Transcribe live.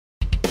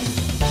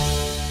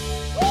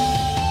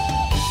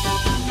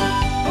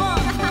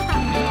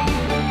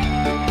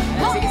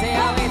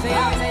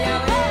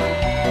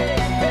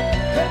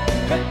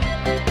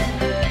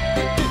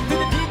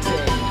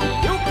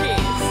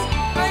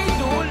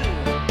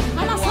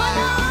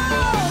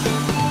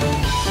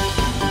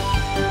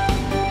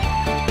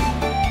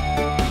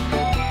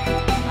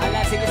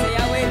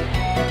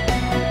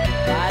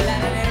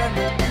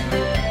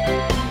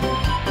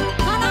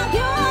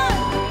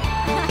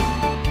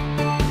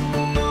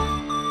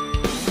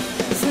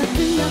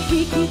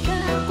nakikita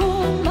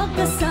kung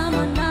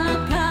magkasama na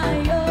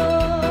kayo.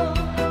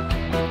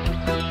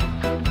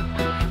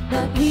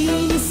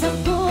 Nainis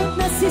ako't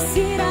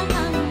nasisira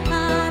ang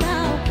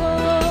araw ko.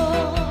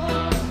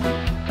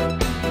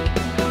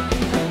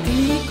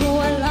 Di ko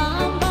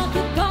alam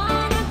bakit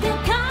ba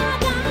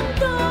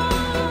nagkakaganto.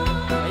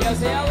 Ayaw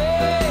sayaw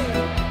eh!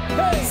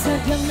 Hey!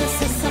 Sadyang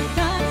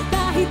nasasaktan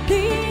kahit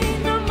di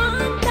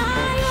naman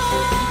tayo.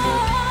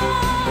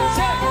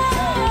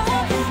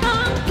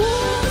 Ang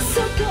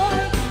puso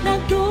ko'y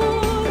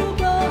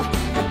nagdurugo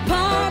at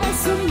parang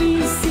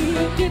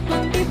sumisikip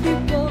ang dibdib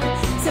ko.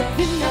 Sa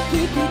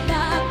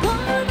pinakikita ko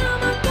na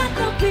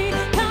magkatabi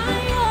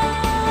tayo.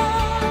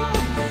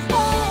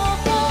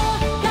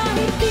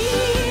 Kahit di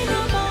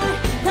naman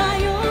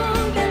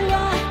tayong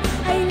dalawa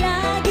ay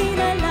lagi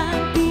na lang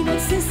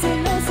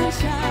pinagsisilosa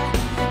siya.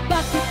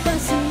 Bakit ba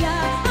siya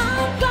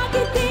at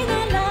bakit di na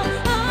lang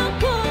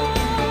ako?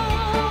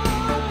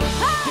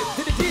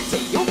 To the DJ,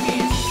 yung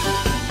kiss!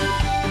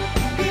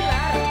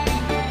 Pilar!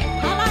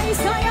 Alay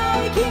sayaw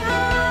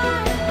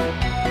ikihan.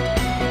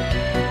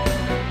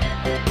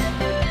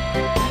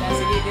 Ala,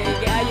 sige,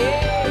 sige, aye!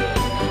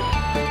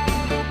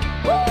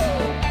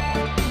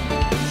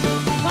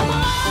 Come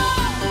on!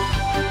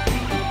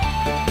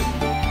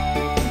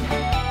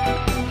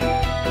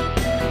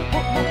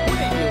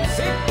 Muli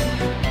music!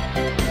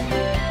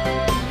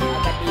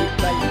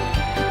 Nakatibay!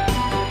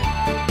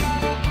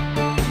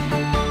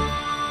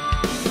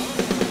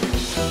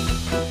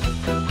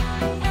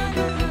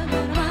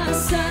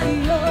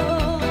 Sa'yo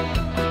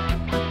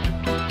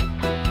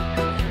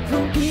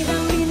kung di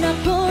rin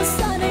ako,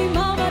 sana'y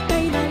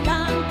mamatay na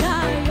lang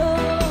tayo.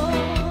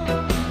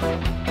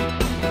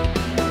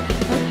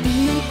 At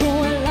di ko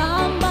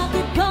alam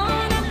bakit ba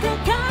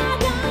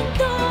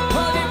nagkakaganto.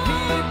 Party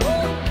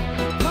people!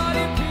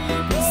 Party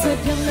people!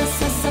 Sadyang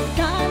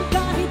nasasaktan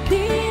kahit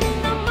di rin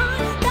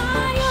naman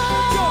tayo.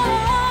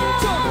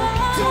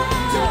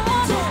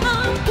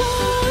 Ang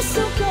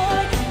puso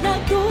ko'y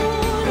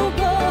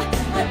nagdurugo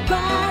at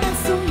parang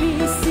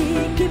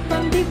sumisikip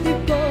ang dibdib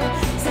ko.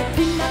 Sa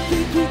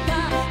pinakikita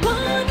ko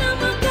na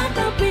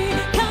magkatabi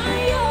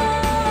kayo.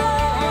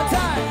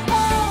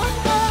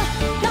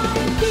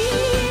 Kahit di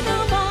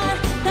naman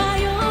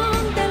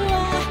tayong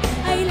dalawa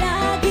ay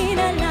lagi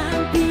na lang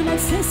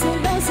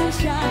pinagsisilosa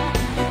siya.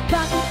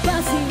 Bakit ba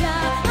sila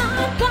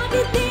at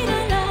bakit di na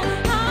lang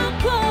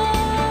ako?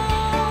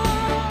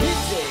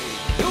 DJ,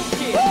 yung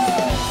kiss!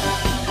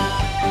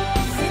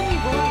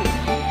 Single!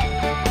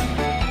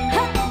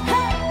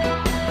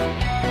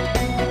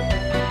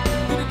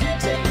 To the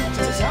DJ,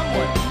 just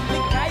someone,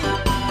 likay!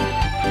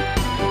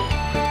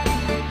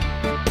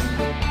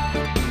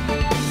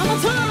 I'm on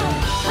time.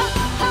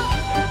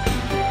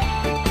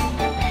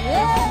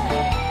 Yeah.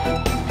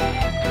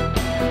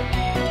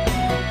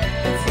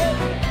 Let's go!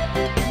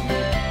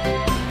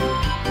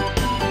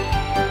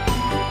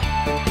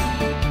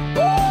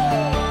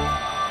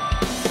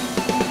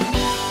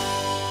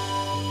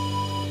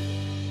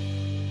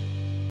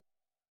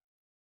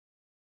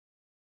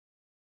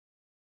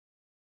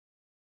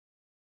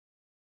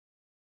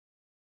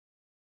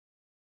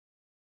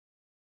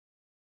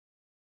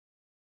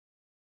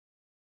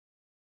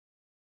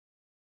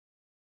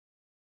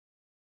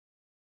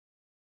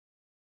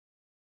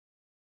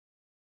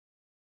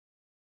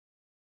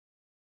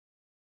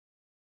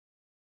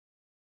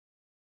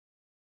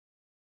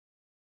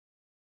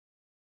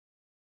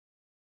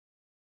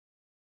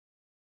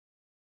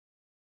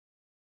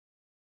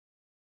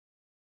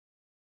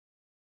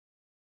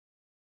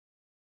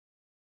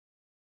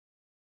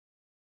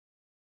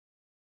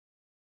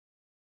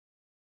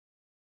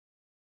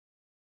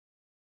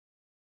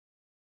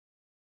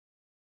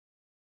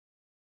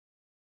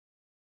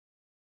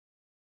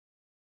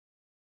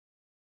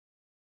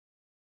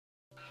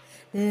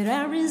 That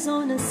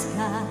Arizona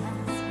sky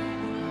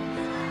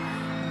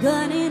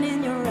burning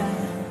in your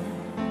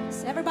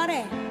eyes.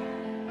 Everybody,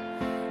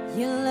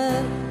 you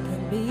look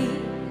at me,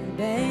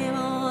 babe,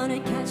 I wanna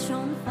catch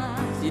on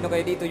fire. Sino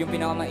kayo dito yung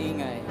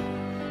pinakamaingay?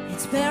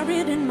 It's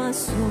buried in my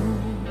soul,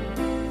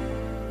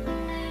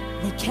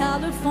 the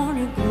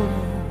California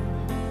gold.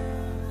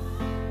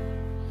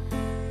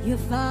 You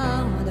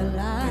found a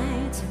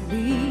light to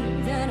me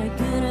that I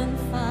couldn't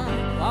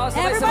find. Wow,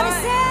 sabay, Everybody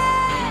sabay. say,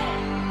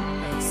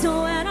 so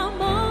when I'm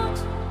out,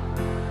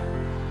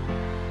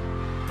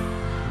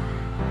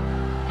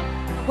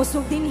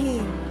 busog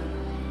dinhin.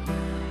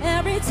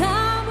 Every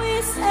time we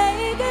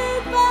say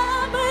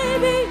goodbye,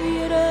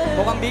 baby,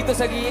 Mukhang dito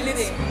sa gilid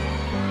eh.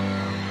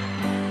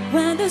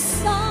 when the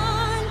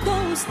sun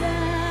goes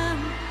down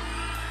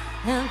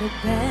and the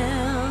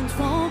bands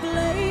won't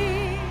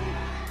play,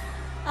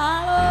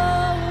 I'll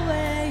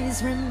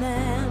always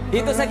remember.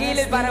 Dito sa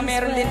gilid, parang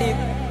meron din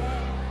dito.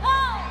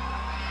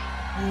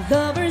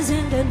 Lovers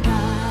in the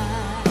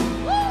night,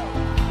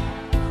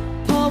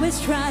 poets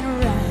try to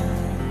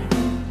write.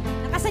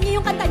 Nakasan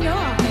niyo yung kanta nyo.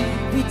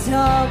 We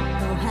don't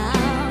know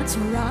how to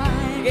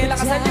rhyme. Sige,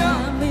 lakasan nyo.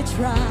 We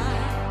try,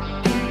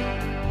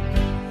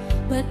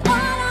 but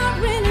all I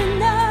really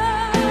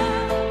know,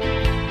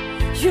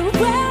 you're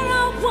where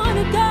I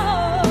wanna go.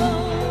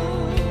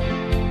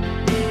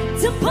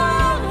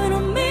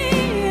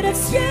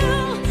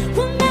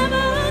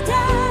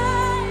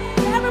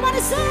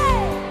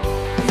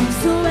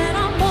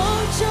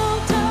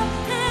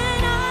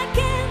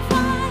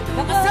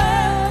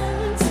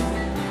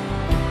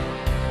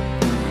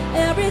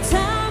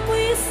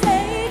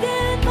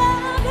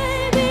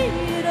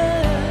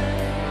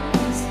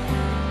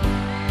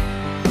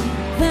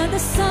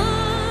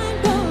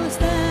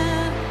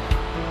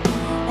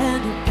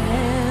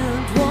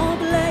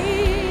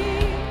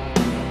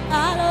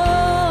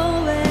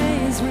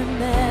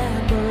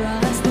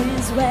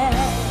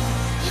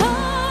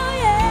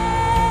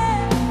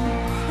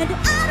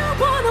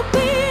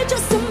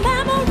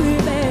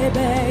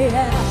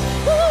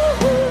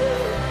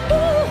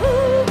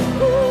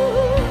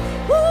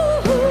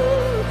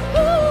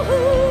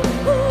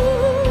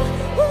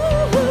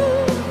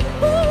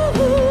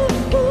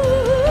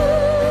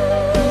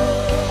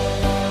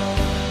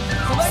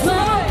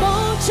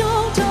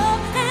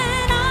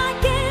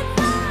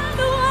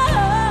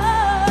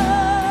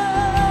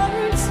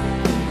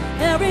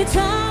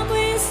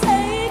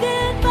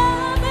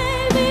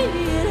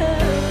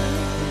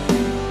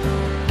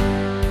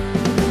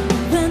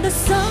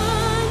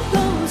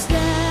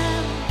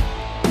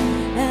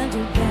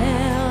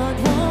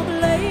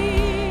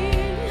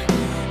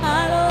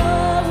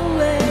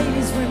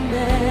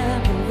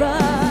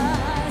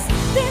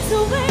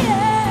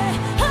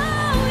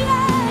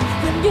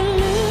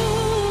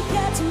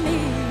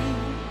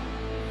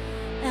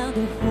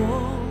 While the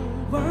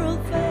whole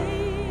world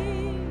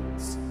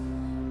fades,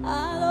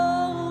 I'll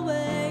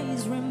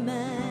always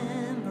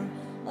remember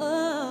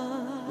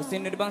Gusto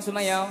nyo bang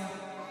sumayaw?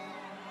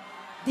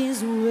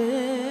 this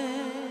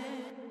way.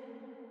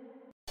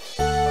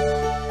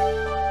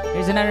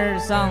 Here's another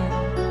song.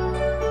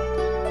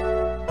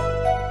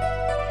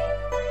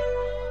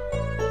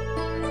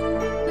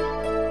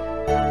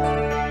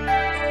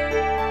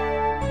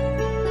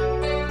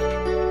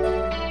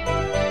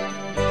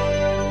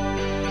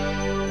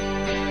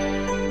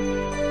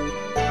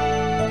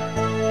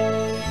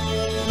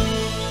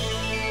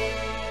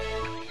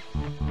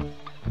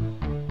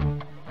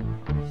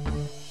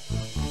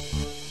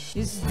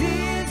 Is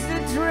this the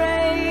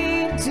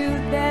train to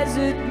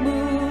Desert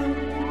Moon?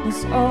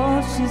 Was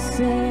all she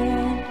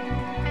said.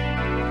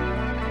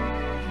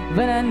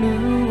 But I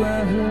knew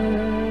I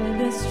heard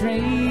the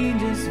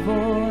stranger's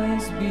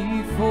voice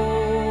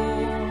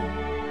before.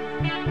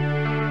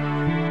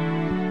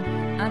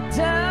 I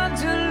turned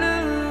to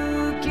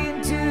look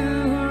into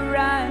her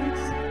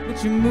eyes, but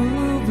she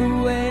moved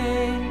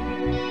away.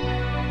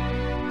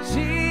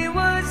 She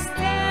was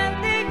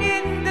standing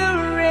in the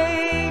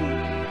rain,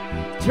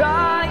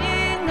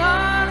 trying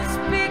hard to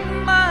speak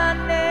my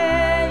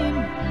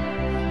name.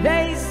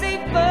 They say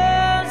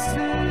first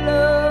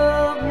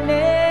love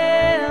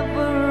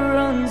never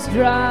runs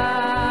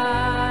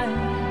dry.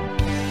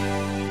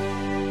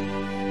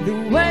 The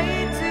way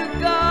to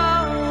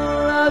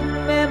all of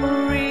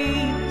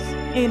memories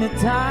in a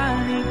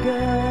tiny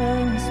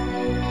gasp.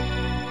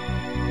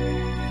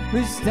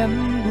 We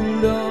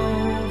stumbled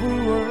over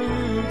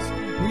words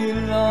we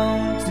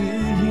long to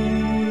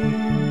hear.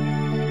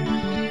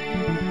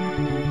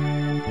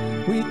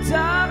 We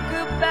talk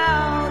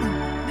about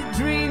the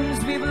dreams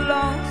we've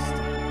lost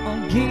or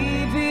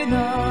giving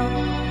up.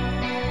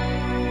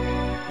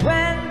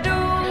 When do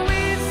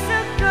we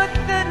forget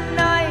the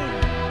night?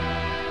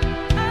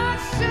 I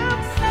shook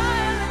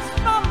silence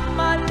from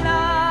my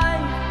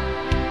life.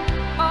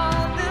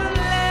 All the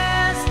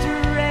last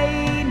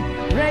rain,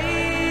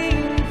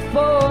 rain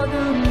for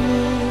the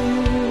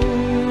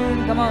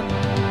moon. Come on.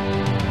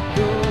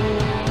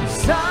 The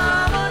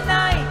summer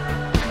night,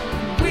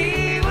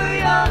 we were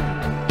young.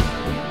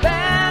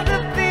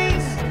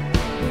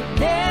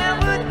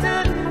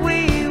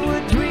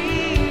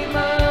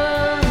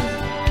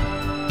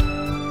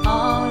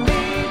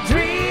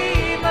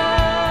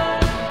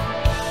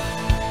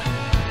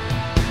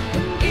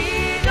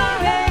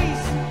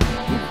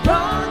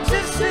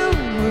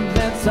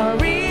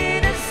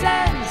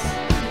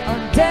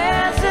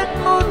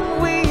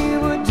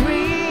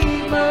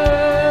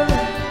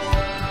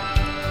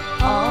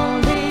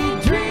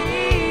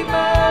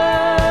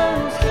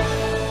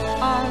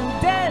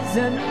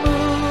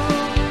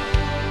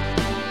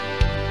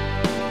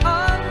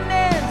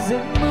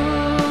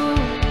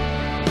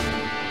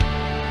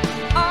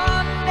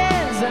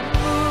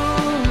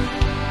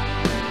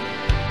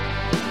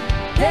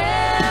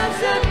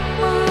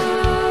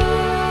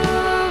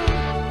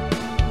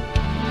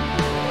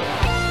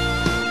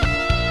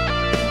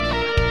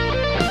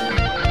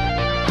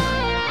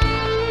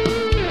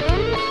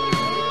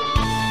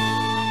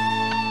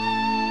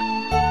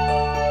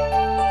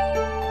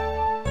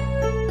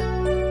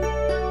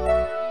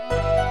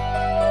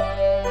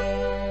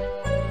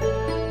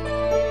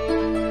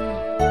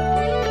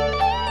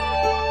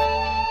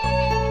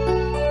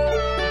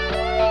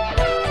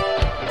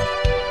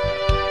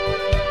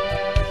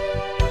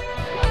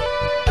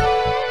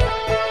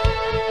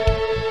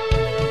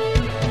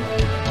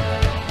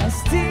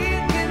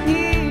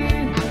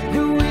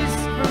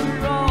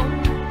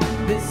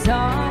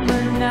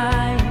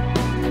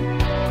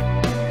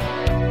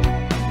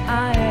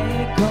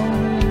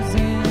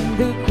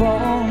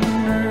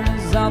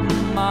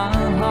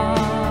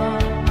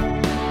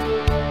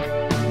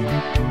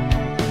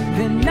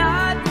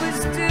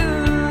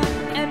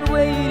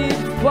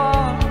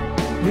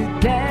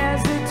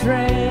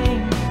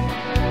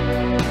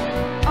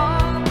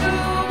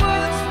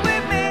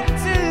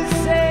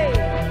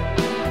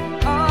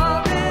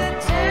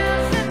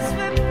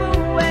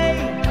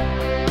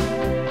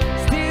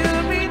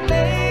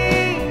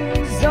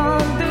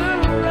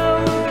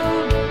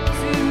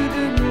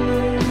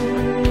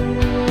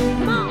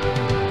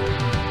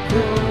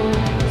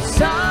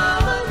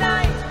 Summer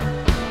night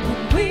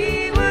when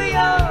we were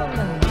young,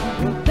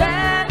 well,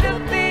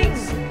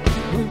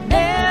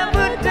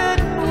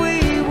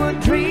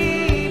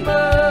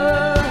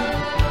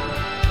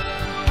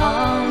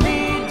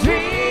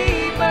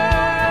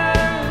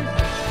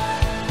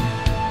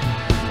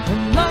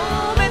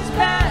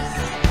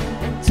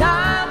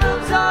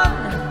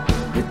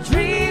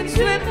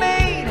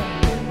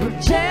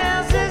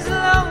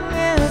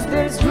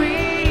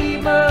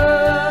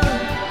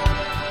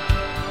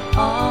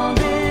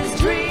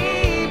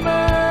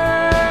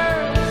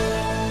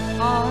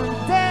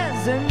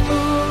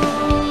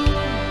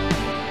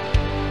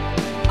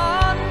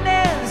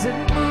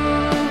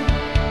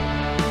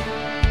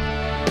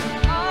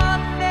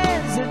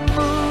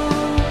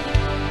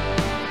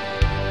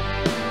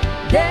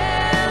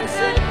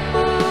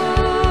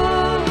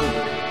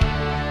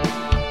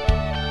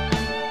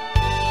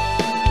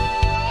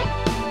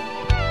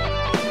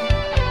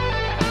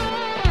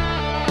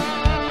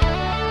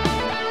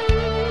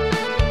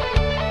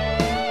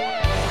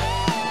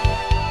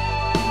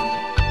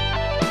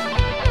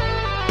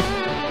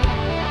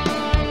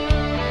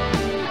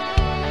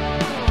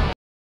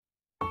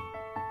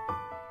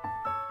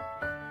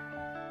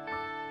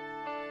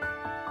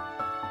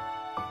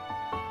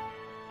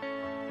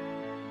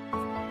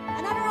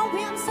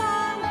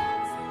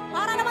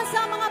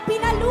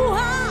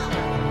 pinaluha.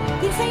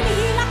 Kinsay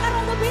nihila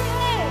karong gabi.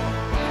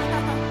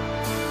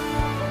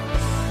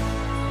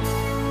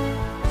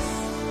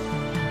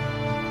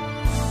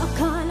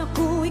 Akala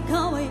ko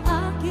ikaw ay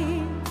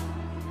akin,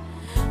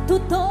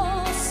 totoo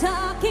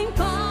sa aking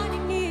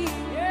paningin.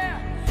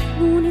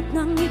 Ngunit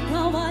nang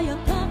ikaw ay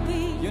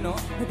akapin,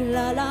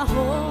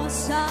 naglalaho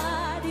sa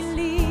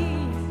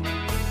dilim.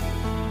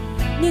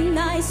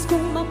 Ninais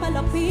kong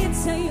mapalapit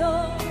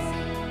sa'yo,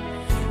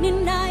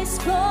 ninais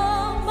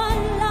kong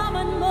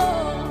malaman mo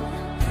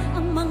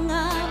ang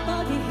mga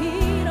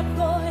paghihirap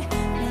ko'y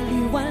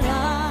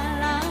naliwala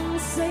lang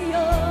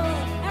sa'yo.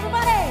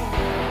 Everybody!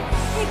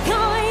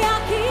 Ikaw ay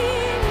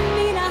aking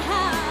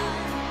minahal,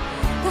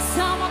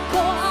 kasama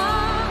ko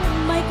ang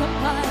may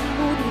kapal.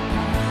 Ngunit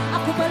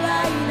ako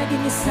pala'y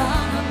naging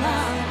isang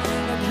hangal,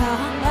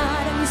 naghahanga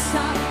ng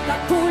isang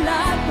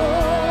katulad mo.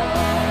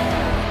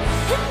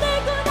 Hindi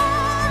ko na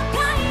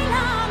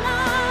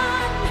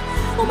kailangan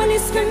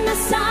umalis ka na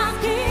sa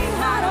aking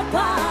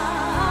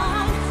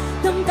harapan.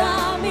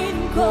 Damdamin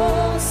ko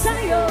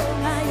sa'yo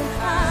ngayon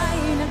ay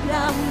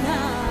naglaho na.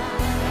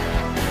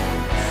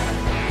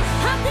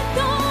 At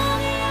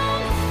itong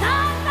iyong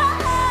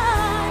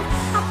tandaan,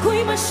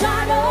 ako'y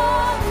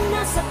masyadong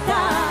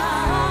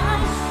nasaktan.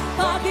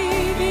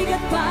 Pag-ibig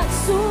at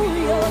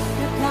pagsuyo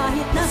na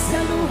kahit nasa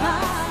luha,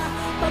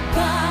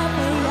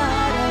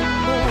 pagpapayaran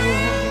mo.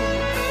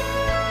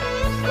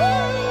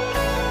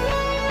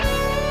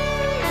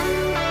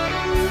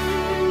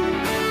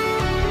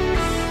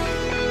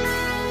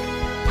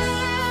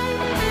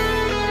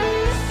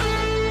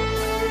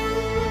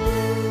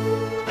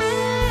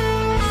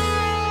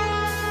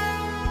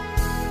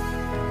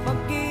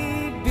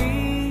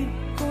 Pag-ibig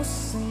ko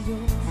sa'yo,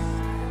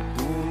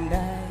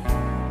 tunay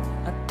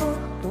at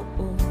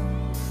totoo.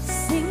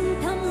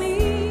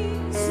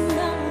 Singtamis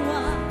ng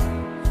wag,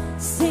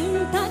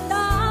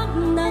 singtatag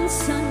ng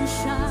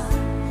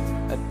sunshine.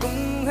 At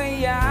kung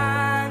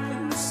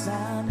hayaan mo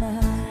sana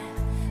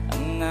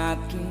ang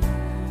aking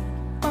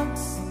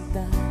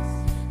pagsinta,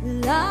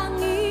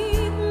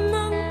 Langit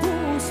ng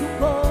puso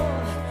ko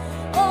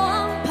o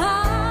ang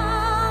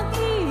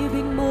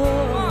pag-ibig mo,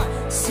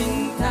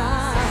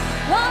 sinta.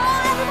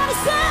 oh, everybody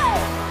say!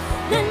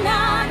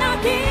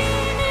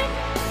 Nananaginip,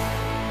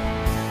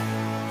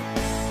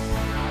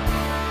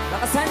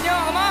 Lakasan nyo,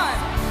 come on!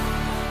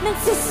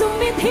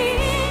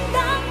 nagsusumithing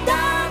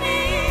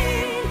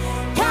damdamin.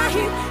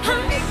 Kahit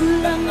hangin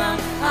lang ang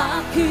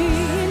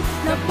akin,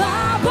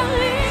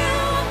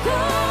 nababaliw ako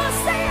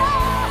sa'yo.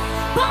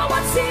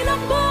 Bawat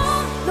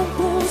silabog ng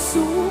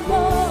puso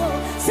ko,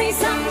 sa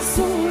isang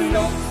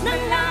sulok na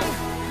lang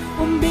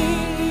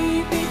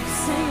umiibig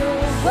sa'yo.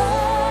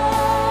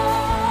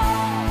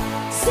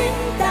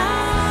 Sinta,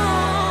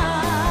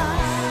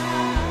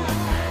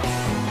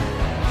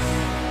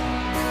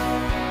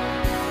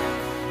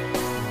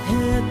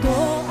 heto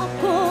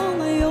ako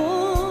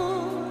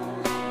ngayon,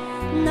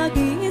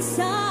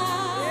 nag-iisa,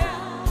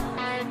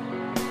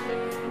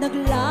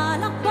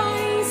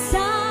 naglalakbay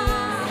sa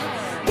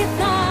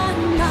gitna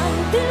ng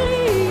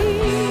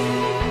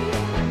dilim.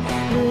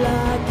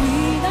 Lagi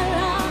na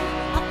lang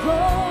ako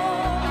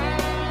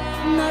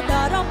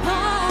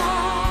nadarapa,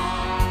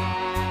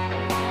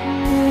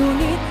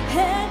 ngunit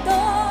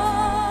heto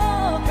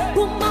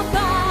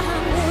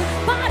bumabangon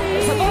pa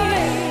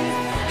rin.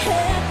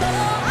 Heto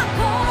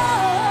ako,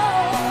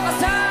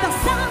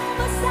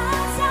 basang-basa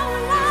sa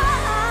wala,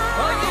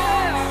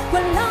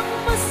 walang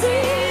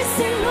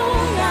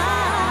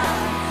masisilungan,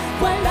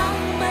 walang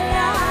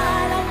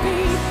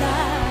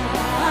malalapitan.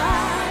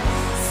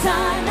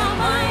 Sana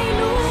may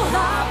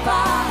luha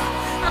pa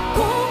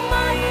akong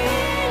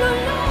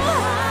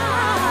mailuluha,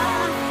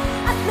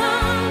 at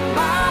nang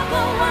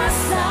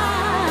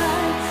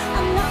mabawasan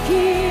ang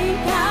aking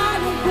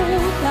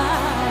kalungkutan.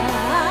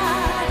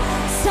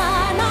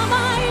 Sana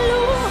may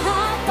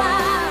luha pa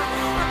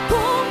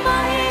akong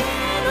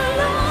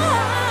mailuluha,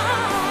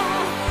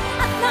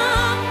 at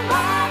nang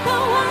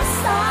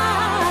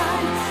mabawasan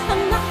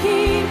ang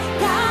aking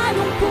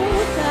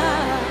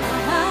kalungkutan.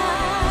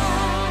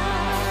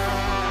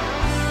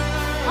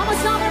 Mama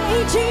Summer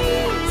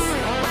AGs,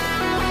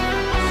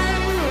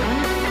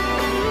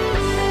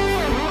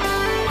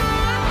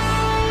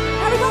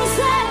 everybody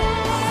say!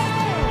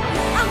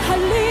 Ang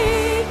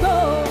halik ko,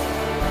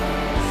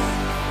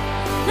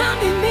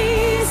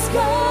 nami-miss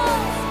ko.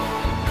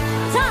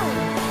 Say!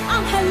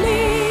 Ang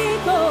halik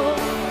ko,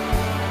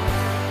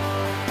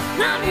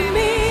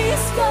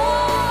 nami-miss ko.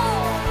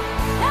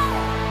 Hey!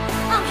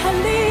 Ang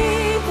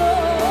halik ko,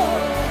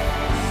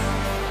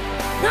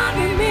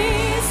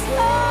 nami-miss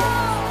ko.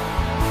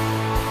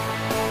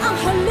 Ang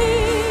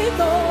halik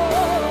ko,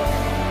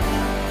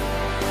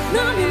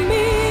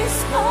 nami-miss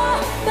ko.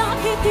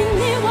 Bakit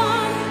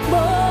iniwan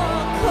mo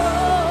ko?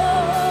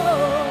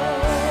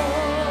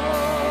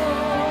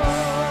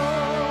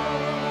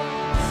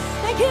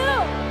 Thank you!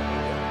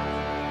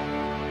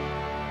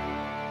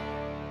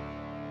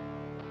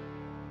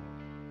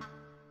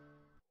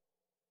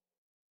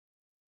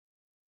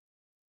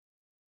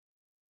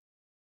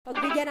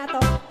 Pagbigyan na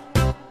to.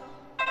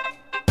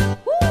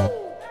 Woo!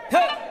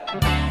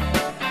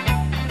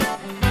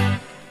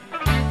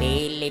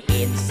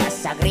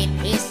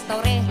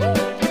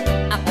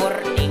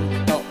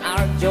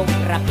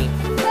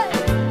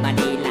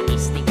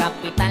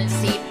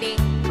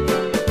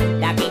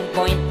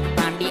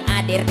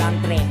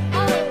 Ire,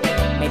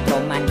 Metro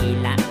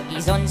Manila,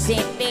 Quezon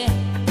City,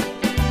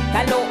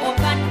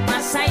 Caloocan,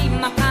 Pasay,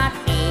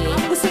 Makati,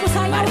 Gusto mo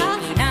sayo, ha?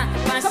 Marikina,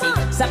 Pasig,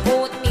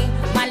 Saputi,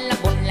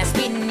 Malabon, Las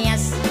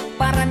Piñas,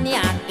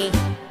 Paranaque,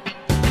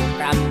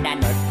 from the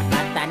north,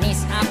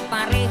 Batanes,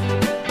 Apare,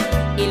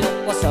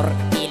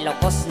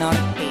 Ilocos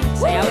Norte,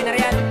 sayawin na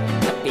riyan,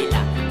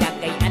 Kapila,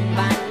 Cagayan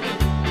Valley,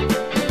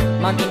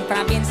 Mountain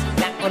Province,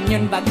 La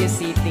Union, Baguio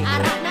City,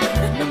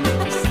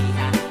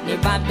 Numisija,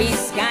 Nueva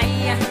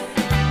Vizcaya,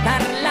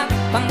 Tarlac,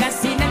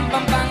 Pangasinan,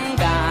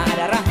 Pampanga,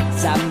 Adara,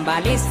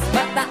 Zambales,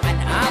 Bataan,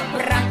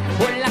 Abra,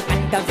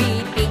 Bulacan,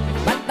 Cavite,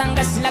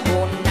 Batangas,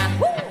 Laguna.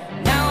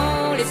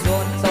 Now let's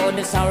go to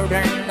the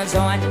southern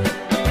zone,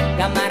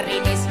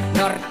 Camarines,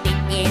 Norte,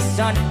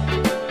 Quezon,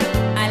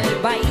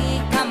 Albay,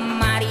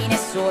 Camarines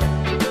Sur,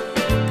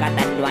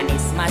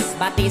 Catanduanes,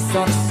 Masbate,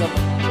 Sorsogon,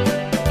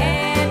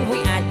 and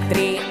we add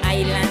 3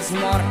 islands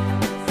more,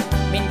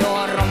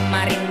 Mindoro,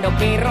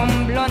 Marinduque,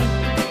 Romblon,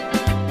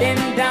 then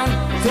down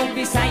to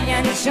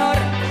Visayan Shore,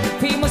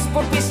 famous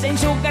for fish and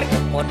sugar,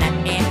 coconut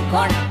and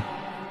corn.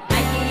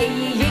 Ay,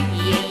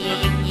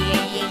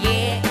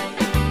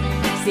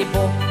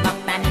 Cebu,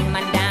 Mactan,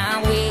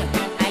 Mandawi,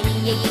 ay,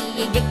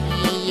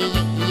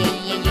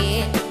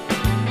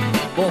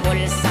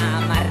 Bohol,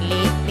 Samar,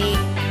 Leyte,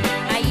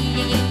 ay,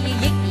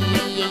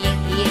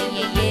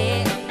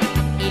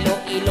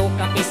 Iloilo,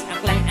 Capiz,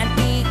 Aklan,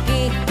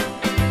 Antique,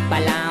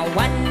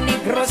 Palawan,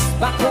 Negros,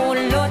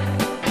 Bacolod,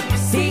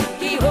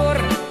 Siquijor,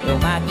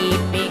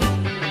 Dumaguete.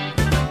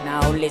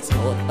 Now let's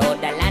go to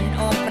the land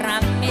of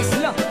promise,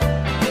 lo,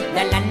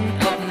 the land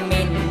of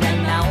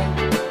Mindanao,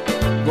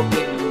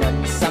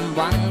 Bukidnon,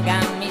 Zamboanga,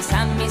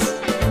 Misamis,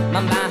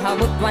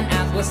 Mambahabutuan,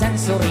 Agusan,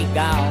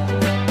 Surigao,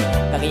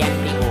 Cagayan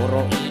de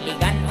Oro,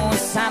 Iligan,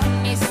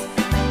 Osamis,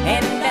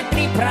 and the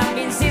 3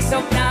 provinces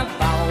of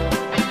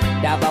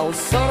Davao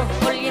Sur,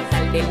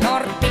 Oriental del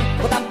Norte,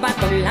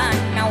 Cotabato,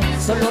 Lanao,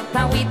 Solo,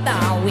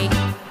 Tawi-Tawi,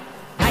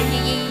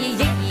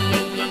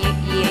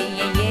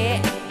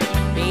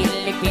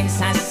 Philippines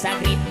has a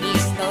great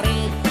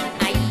history,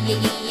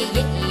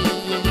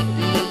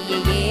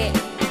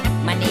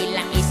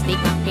 Manila is the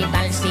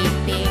capital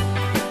city,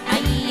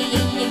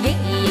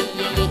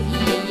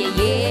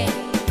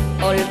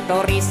 all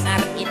tourists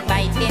are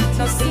invited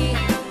to see.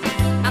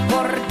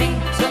 According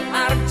to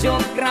our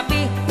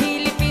geography,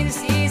 Philippines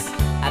is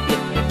a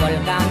beautiful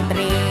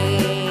country.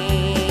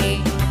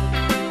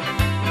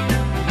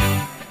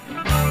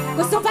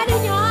 Gusto pa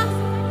ninyo?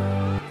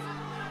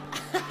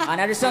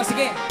 Another song,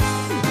 sige.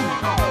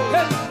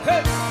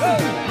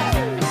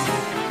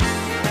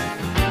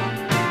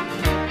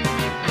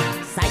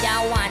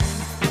 Sayawan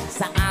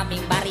sa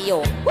aming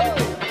baryo,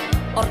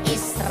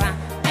 orkestra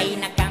ay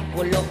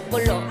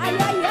nagkagulo-gulo. Ay,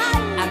 ay, ay!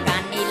 Ang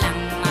kanilang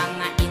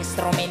mga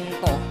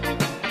instrumento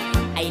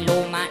ay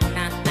luma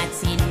na at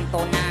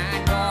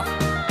sintonado.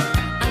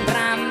 Ang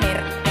drummer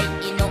ay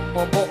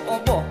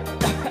inuubo-ubo,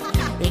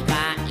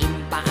 ikain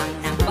pa ang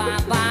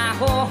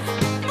nagbabaho.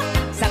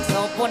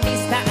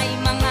 Saksoponista ay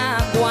mga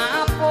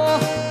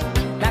gwapo,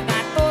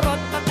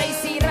 nakaturot patay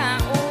sira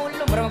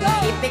ulo.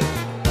 Bromitik,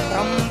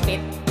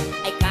 trumpet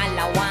ay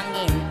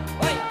kalawangin,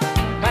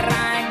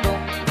 barado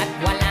at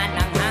wala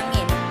ng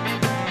hangin.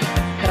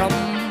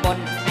 Trombon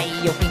ay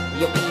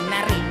yupi-yupi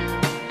na rin,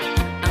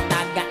 ang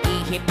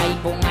taga-ihip ay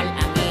bungal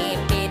ang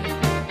ipin.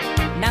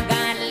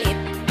 Nagalit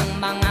ang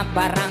mga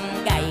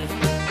barangay,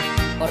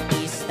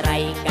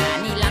 orkestra'y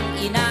kanilang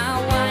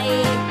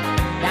inaway,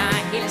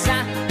 dahil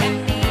sa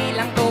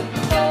kanilang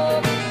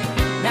tugtog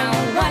na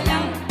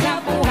walang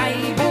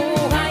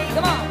kabuhay-buhay.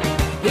 Come on!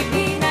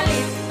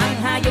 Ipinalit ang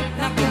hayop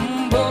na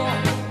kumbo,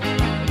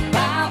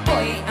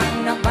 baboy ang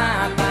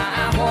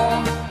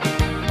napapaho,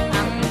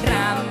 ang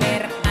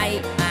drummer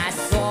ay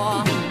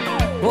aso,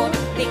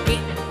 butiki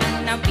ang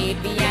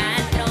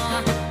nabibiyano,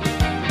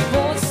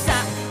 pusa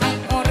ang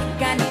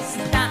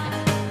organista,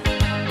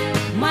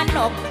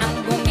 manok ang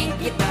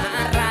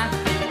gumigitara.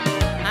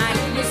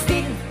 Ayos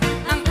din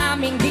ang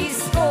aming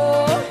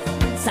disco,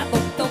 sa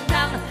tugtog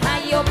ng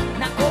hayop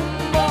na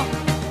kumbo.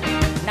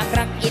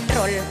 Nag-rock and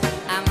roll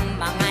ang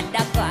mga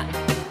daga,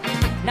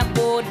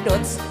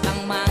 nagbudots ang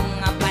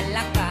mga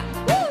palaka,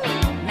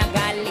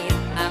 nagalit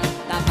ang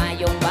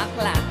kamayong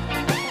bakla,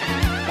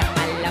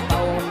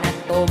 kakalabaw na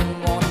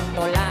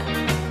tumutula,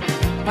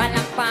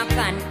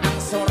 palakpakan ang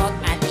surot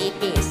at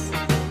ipis,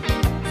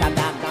 sa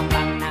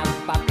gagambang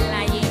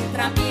nagpa-flying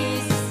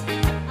trapeze.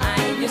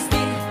 Ayos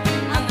din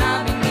ang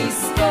aming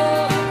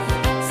disco,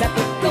 sa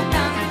tugtog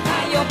ng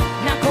hayop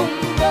na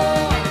kumbo.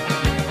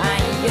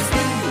 Ayos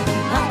din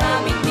ang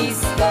aming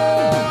disco,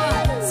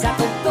 sa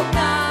tugtog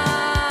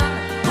ng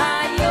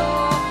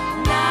hayop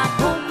na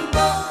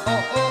kumbo.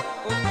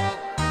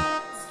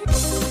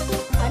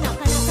 Kana.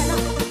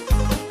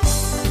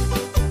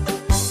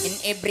 In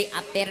every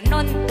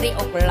afternoon, 3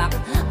 o'clock,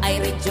 I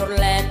read your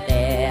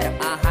letter.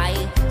 Ahay,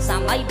 sa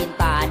may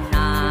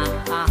bintana.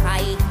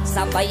 Ahay,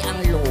 sabay ang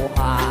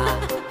luha.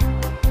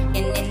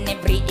 In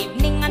every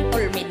evening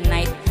until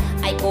midnight,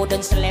 I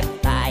couldn't sleep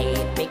tight,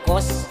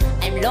 because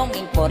I'm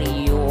longing for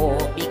you.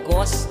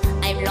 Because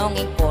I'm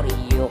longing for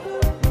you.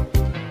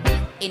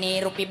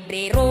 Enero,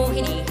 Pebrero,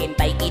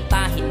 hinihintay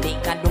kita, hindi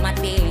ka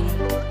dumating.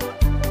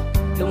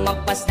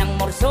 Lumagpas ng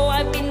Marso,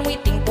 I've been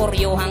waiting for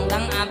you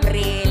hanggang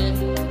April.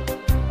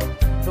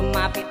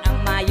 Lumapit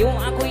ang Mayo,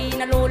 ako'y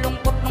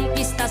nalulungkot ng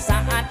pista sa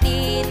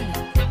atin.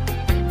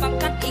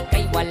 Pagkat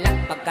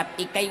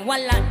ikay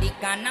wala, di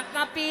ka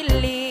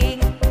nakapiling.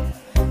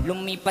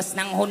 Lumipas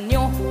ng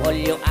Hunyo,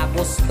 Hulyo,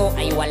 Agosto,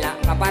 ay wala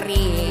ka pa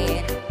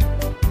rin.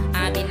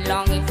 I've been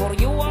longing for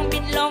you,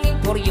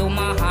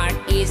 my heart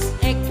is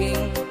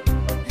aching.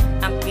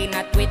 I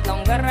cannot wait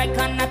longer,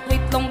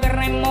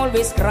 I'm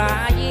always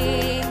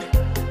crying.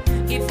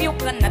 If you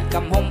cannot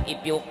come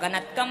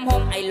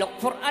home, I look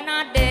for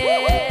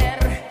another.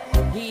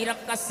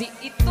 Hirap kasi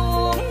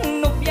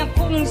itong nobya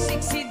kong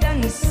sexy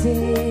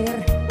dancer.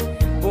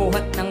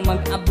 Buhat ng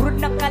mag-abroad,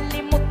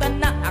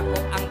 nakalimutan na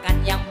ako ang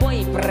kanyang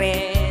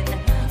boyfriend.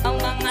 Ang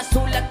mga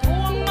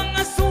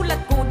sulat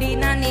ko di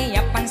na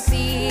niya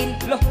pansin.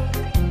 Loh,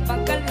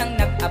 pagka lang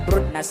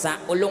nag-abroad, nasa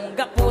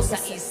Olonga ko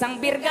sa isang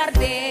beer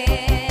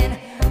garden.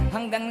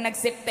 Hanggang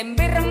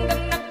nag-September,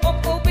 hanggang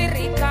nag-October,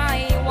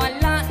 ika'y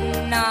wala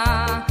na.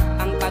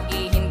 Ang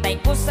paghihintay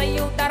ko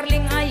sa'yo,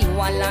 darling, ay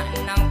wala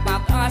ng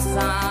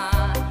pag-asa.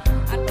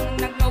 At nung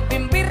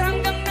nag-November,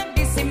 hanggang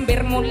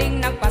nag-December,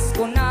 muling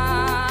nagpasko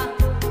na.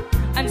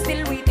 I'm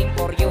still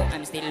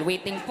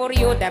waiting for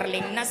you,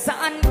 darling,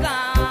 nasaan ka?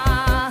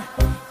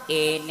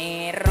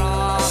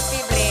 Enero,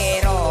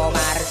 Pebrero,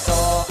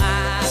 Marso,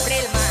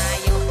 Abril,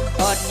 Mayo,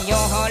 Junio,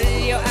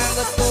 Julio,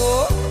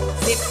 Agosto,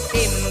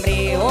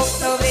 Septembre,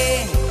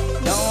 Octobre,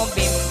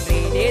 Novembre,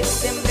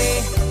 Decembre,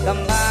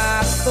 come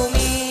back to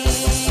me.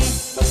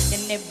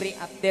 And every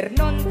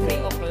afternoon,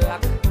 3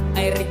 o'clock,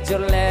 I read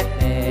your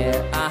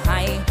letter.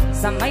 Ahay,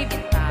 sa may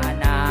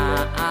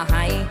bintana.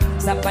 Ahay,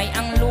 sabay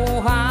ang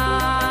luha.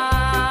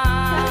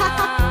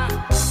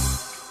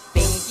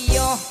 Thank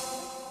you.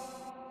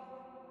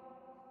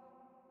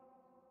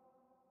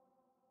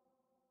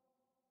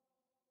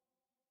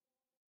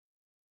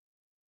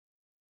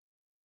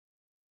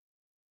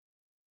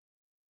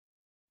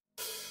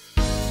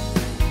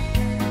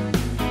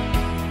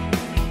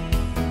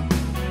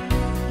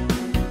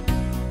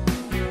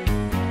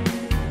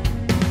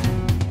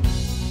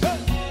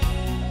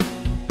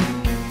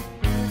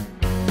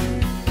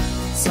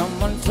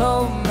 Someone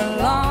told me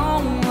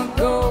long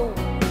ago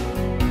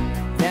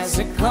there's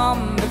a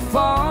calm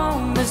before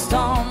the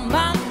storm.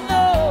 I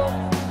know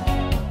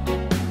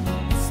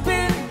it's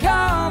been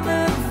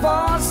coming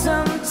for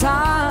some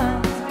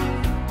time.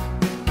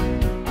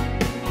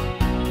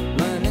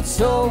 When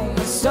it's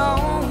over, so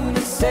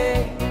to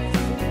say,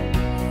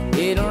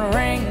 it'll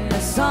rain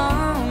the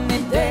sunny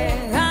day.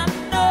 I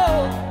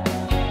know,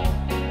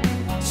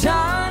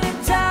 shining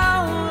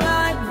down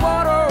like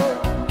water.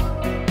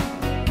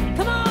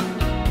 Come on.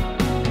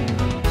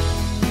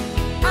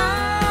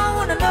 I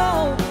wanna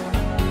know,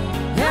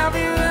 have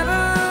you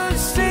ever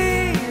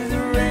seen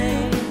the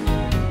rain?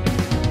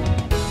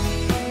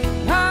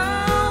 I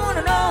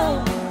wanna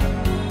know,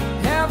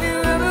 have you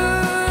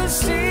ever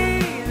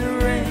seen the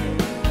rain?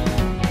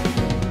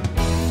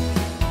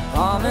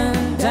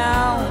 Coming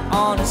down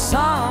on a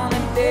sunny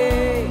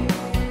day.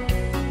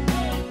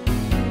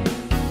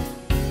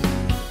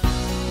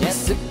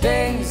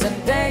 Yesterdays and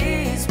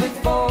days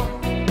before,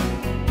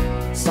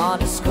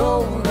 sun is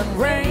cold and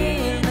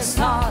rain is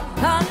hot.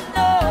 I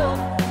know,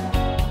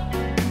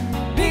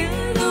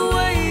 been the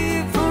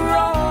way for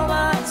all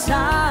my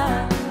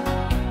time.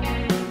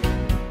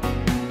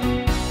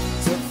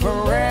 So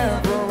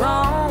forever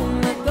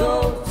on it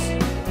goes,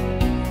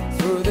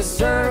 through the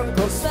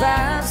circles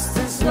fast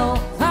and slow.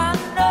 I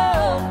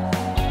know,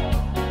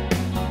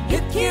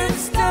 it can't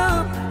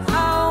stop,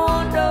 I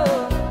wonder.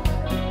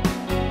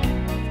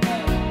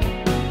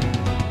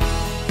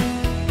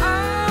 I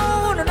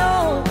wanna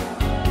know,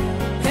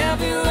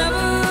 have you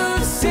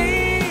ever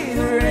seen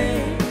the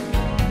rain?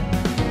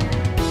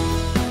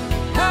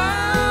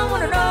 I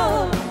wanna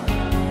know,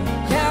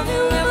 have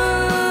you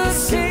ever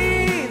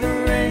seen the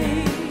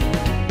rain?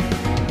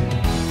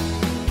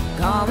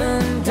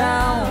 Coming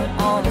down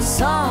on a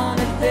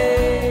sunny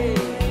day.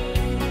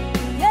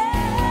 Yeah,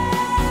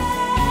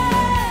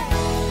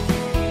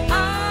 I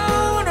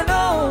wanna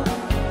know,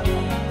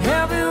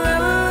 have you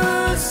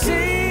ever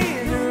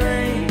seen the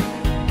rain?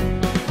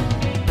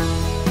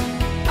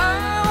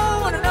 I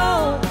wanna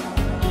know,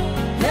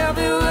 have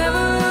you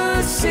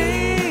ever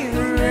seen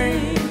the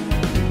rain?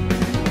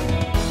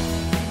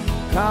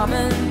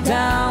 Coming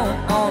down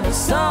on a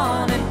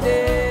sunny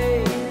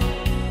day.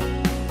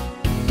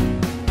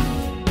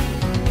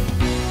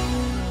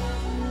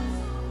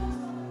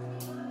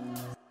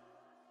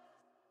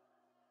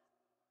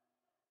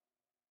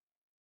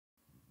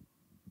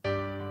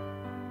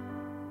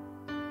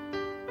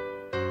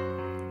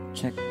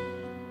 Check.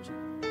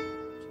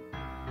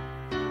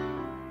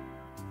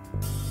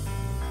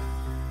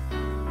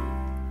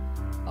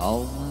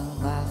 All my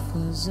life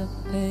was a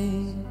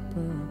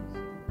paper,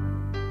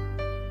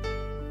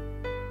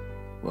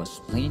 was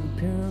plain,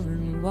 pure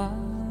and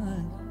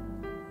white,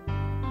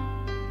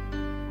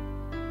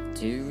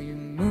 till you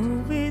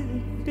move with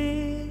a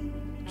big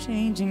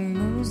changing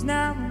moves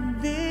now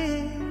and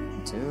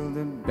then till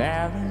the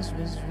balance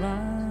was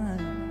right.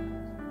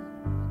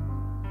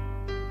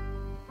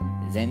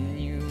 Then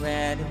you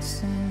added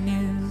some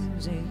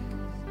music.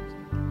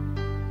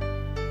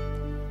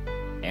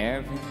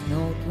 Every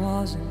note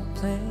was in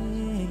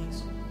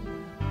place,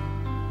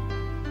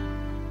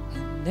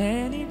 and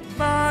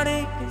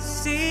anybody could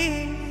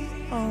see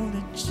all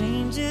the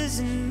changes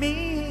in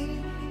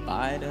me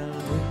by the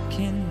look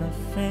in my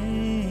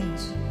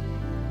face.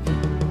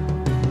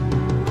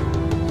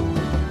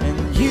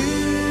 And you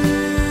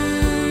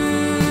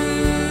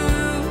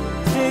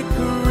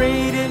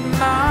decorated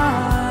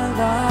my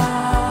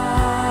life,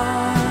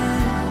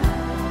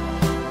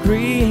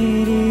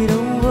 created a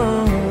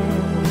world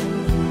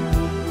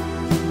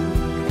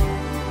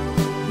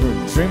where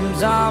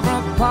dreams are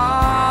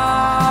apart.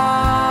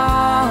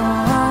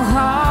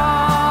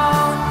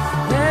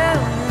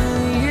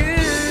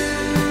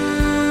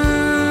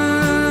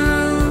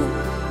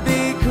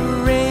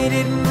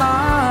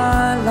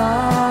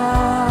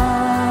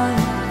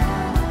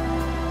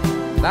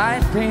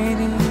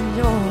 Painting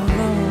your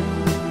love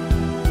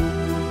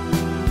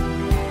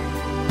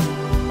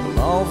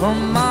all over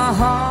my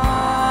heart.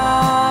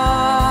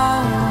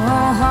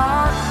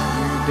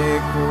 You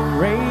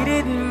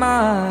decorated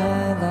my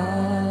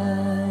life.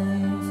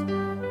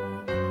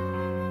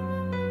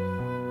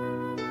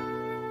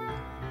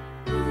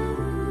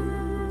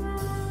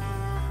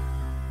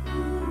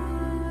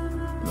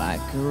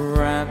 Like a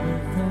rhyme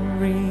with no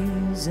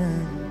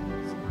reason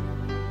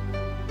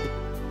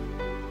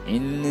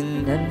in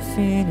an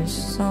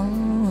unfinished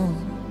song.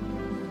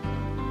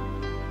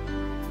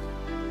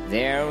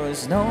 There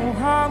was no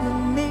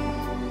harmony,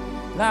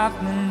 life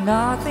meant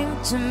nothing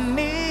to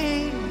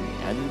me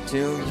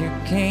until you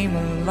came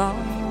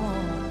along.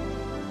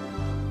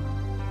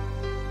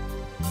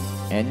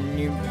 And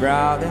you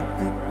brought in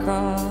the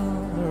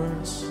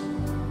colors.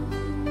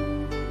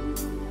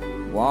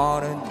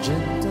 What a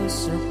gentle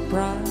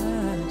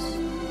surprise.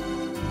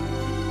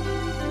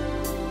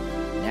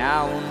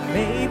 Now I'm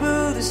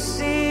able to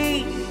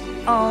see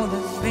all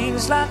the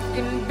things life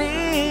can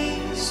be,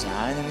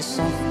 shining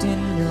soft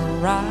in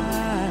your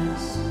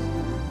eyes.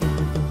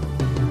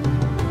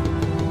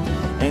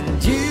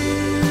 And you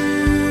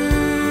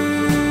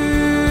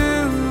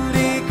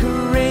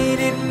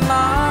decorated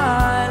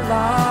my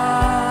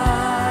life,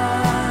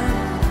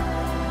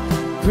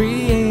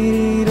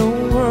 created a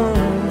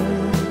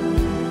world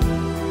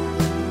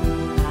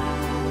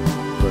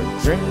where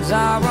dreams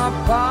are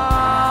apart.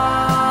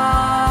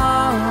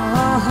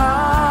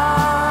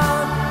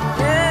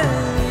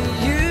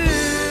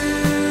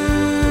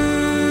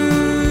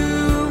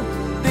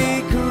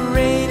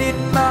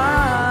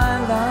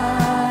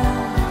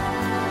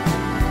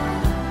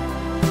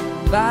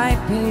 By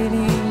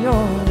painting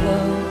your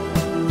love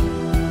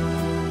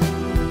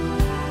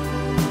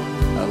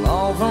all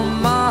over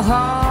my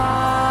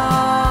heart.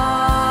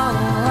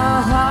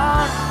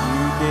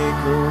 You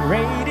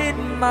decorated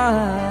my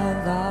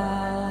life.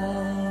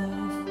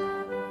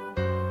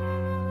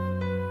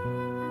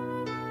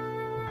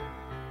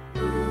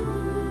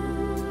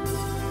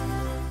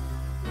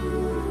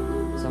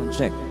 Sound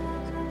check.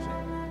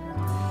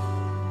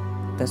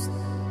 Test.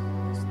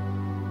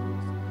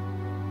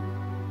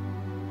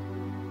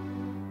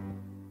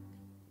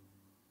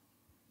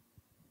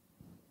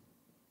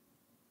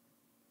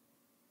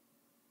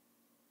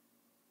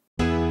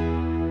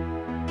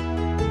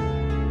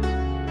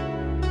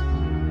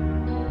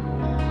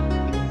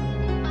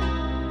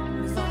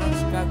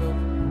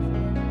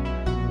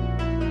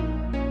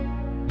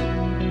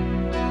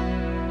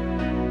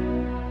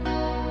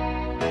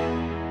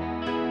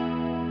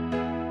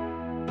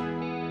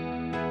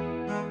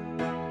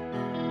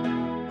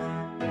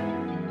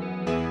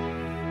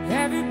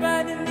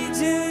 Everybody needs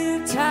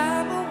your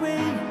time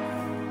away,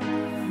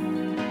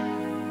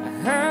 I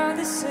heard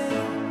they say,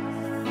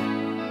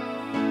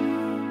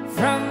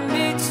 from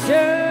each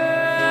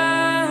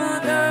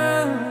other.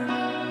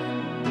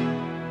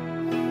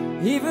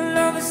 Even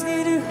lovers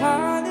need a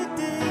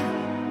holiday,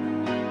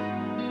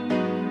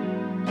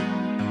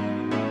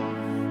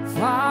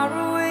 far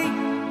away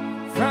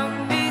from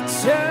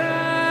each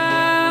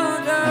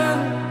other.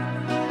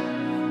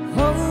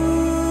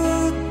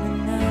 Hold me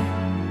now,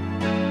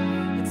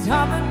 it's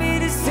hard for me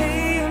to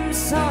say I'm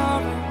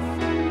sorry.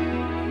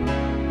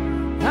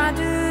 I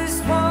just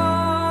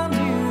want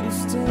you to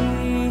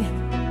stay.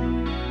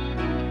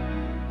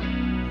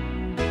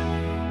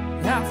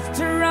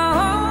 After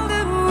all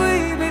that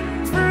we've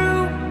been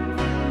through,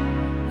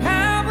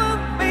 I will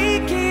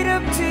make it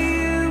up to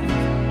you,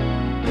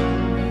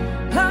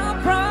 I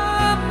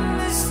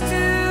promise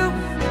to.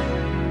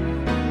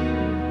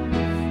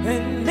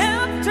 And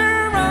after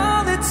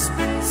all that's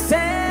been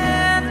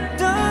said and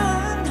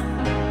done,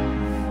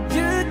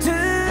 you're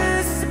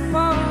just a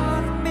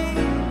part of me,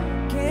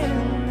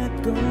 can't let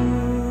go.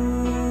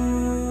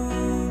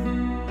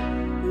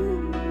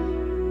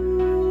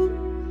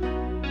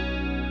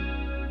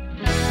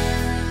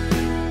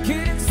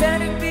 Couldn't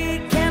stand it, be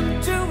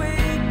kept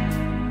away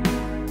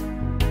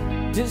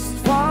just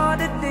for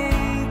the day.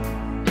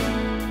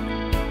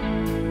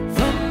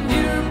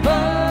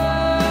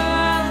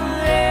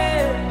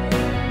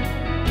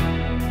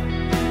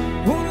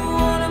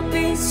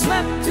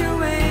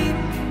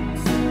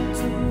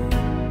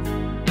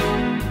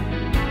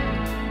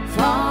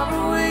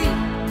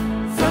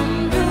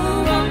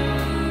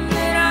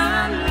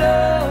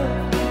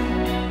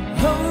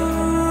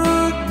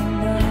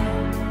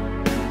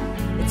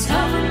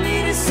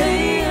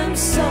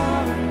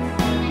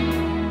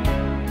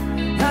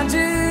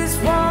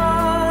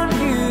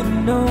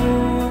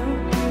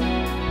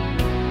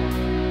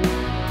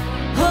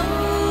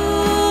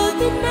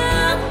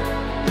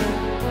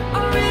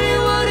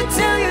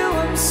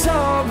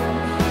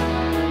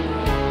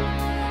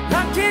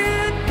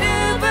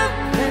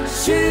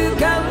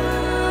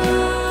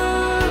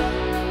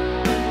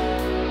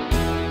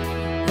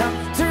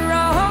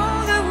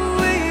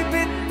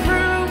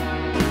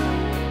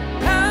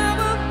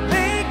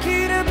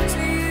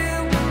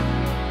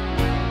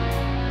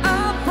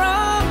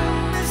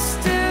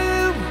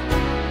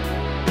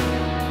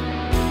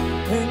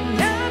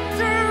 And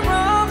after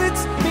all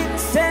that's been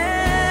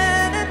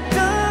said and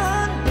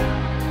done,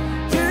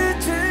 you're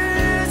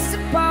just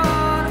a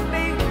part of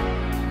me,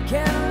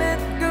 can't let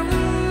go.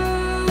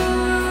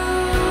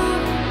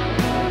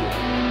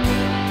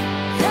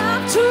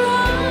 After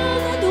all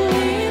that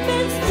we've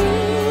been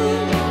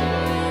through,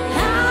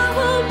 I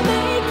will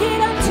make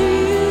it up to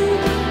you.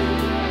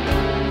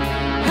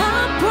 I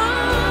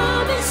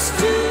promise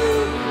to.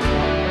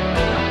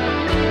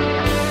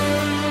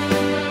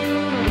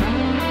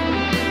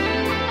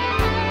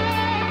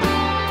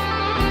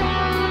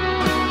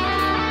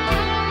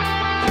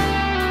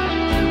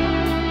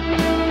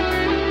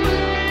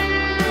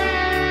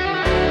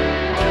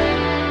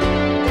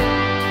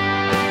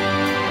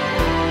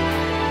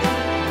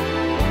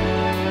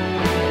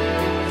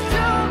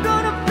 You're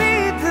gonna be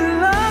the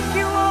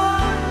lucky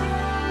one.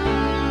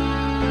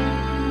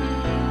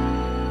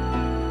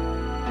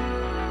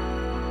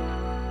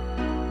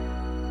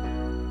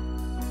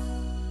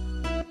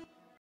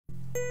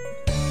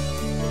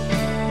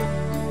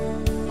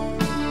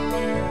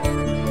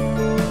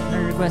 A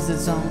requested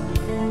song.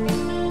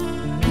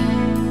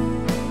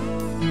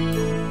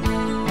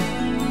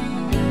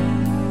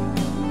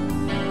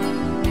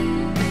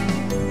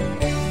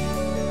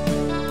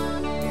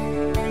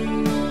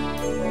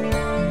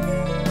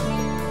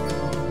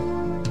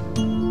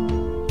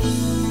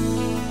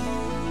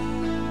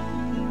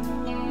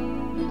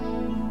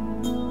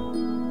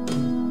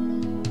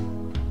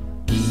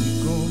 Di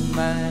ko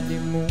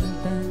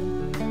malimutan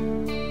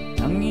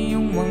ang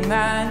iyong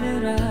mga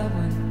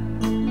larawan,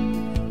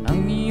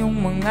 ang iyong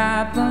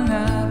mga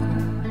pangako,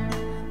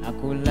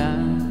 ako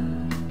lang.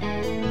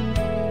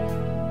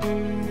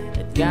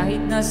 At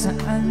kahit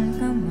nasaan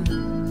ka man,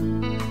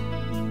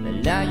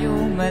 malayo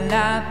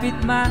malapit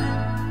man,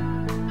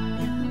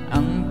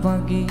 ang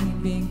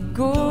pag-ibig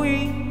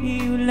ko'y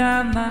iyo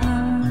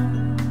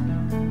lamang.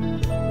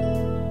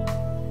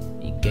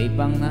 Ika'y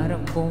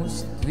pangarap ko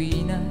sa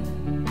tuwi na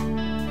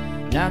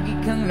lagi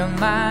kang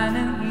laman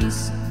ng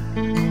isip.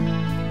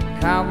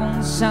 Ikaw ang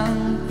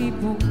siyang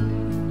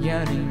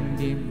tibuyaring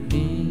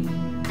dibdib.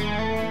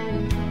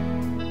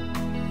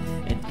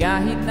 At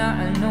kahit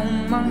na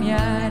anong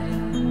mangyari,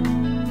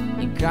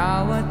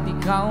 ikaw at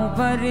ikaw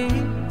pa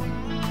rin.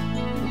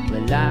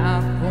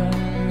 Wala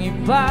akong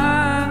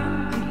ibang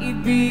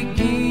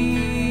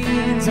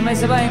iibigin.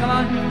 Sabay-sabay,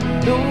 come on.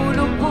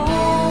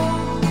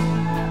 Lulubog,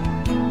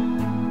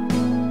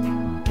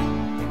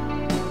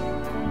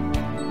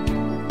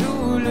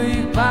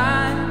 tuloy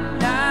pa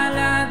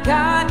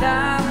lalakad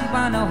ang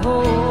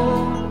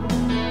panahon.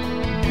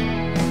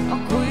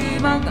 Ako'y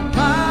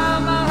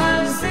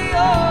magmamahal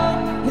sa'yo,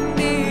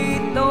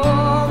 hindi ito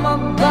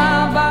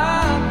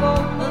magbabago.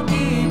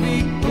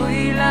 Pag-ibig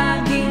ko'y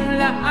laging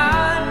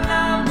laan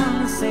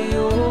naman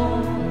sa'yo.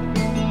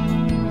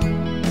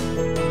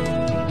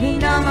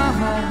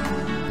 Minamahal,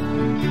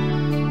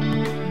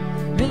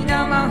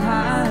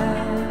 minamahal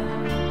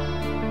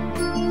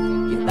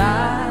kita.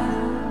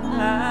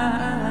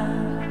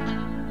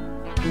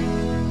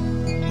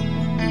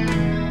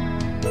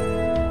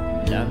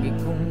 Lagi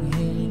kong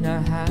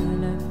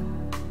hinahanap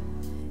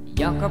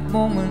yakap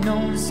mong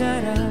anong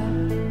sarap,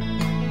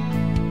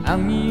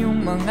 ang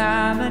iyong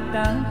mga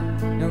mata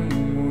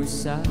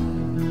nangungusap.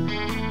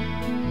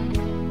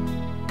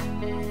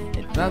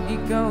 At pag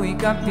ikaw'y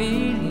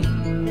kapiling,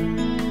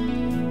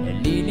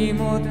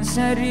 nalilimot ang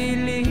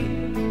sarili.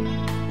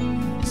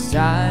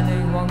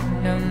 Sana'y huwag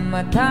na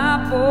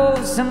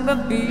matapos ang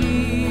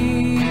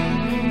gabi.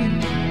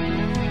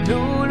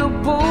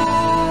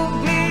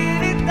 Lulubog,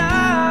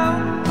 lilitaw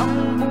ang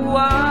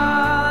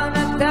buwan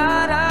at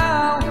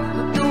araw.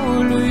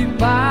 Tuloy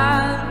pa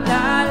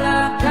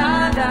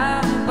lalakad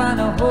ang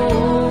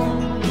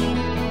panahon.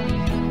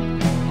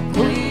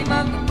 Ako'y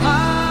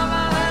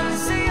magmamahal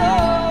sa'yo,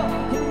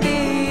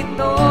 hindi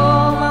ito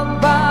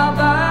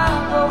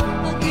magbabago.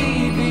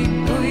 Pag-ibig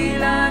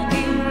ko'y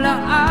laging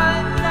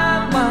laan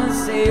naman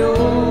sa'yo.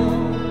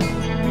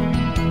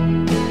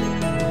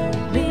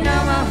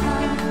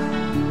 Minamahal,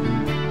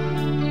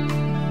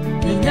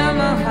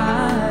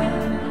 minamahal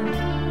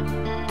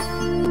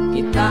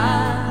kita.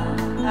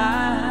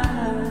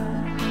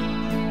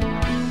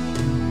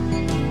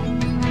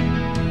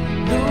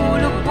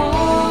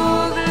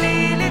 Lulubog,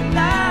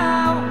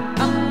 lilitaw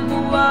ang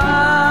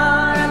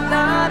buwan at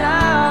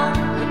araw.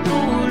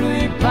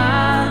 Patuloy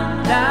pa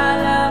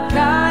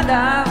lalakad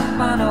ang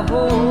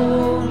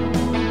panahon.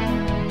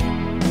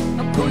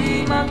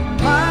 Ako'y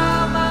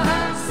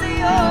magmamahal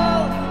sa'yo,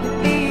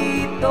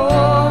 hindi ito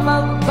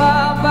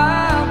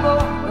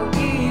magbabago.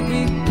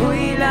 Pag-ibig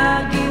ko'y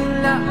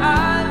laging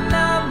laan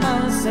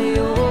naman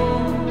sa'yo.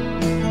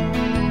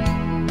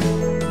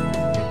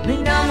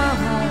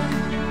 Minamahal,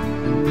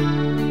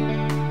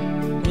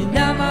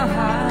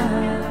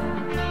 minamahal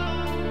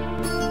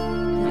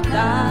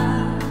kita.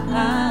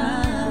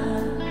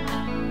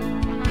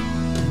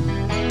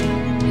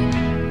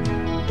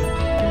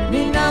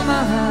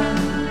 Minamahal,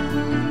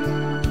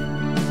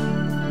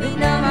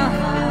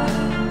 minamahal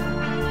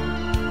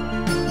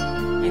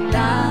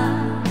kita.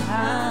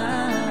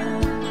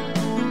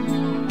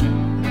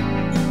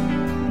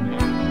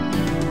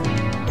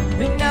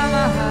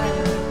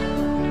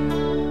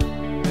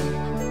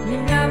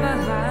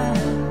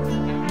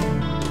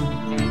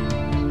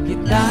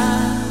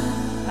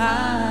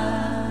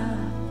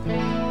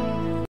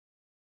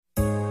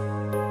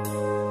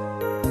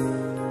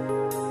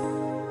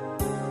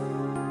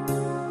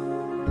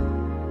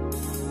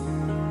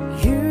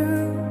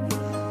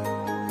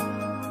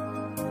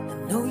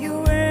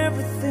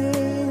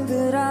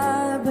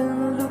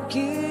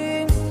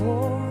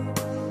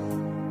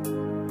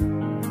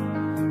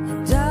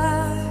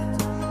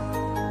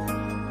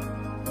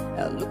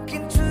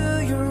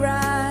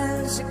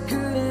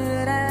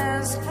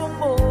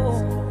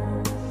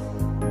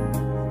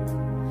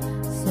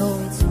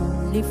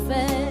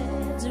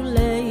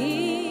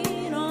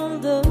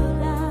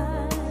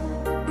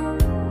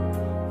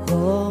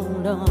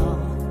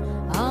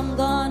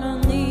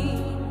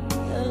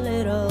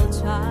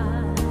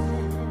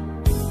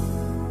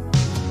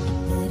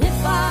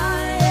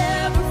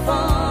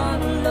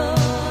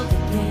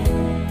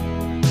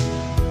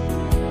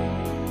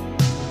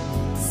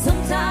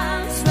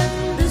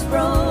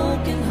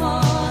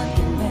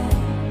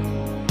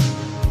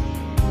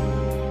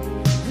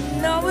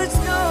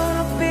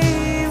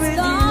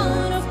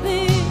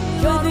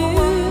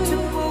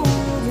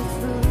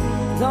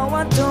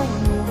 I don't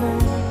know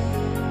when.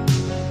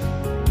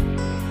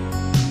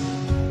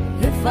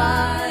 If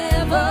I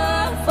ever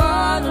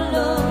fall in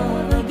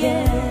love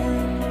again.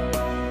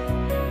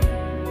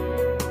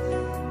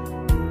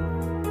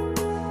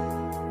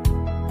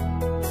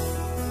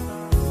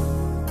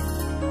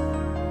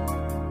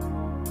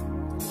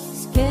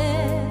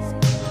 Scared,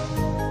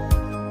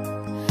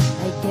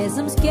 I guess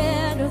I'm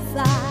scared to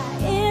fly.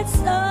 It's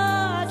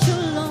such a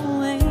long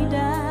way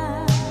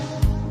down.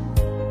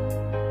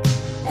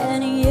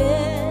 And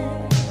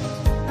yet,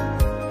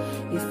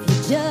 if you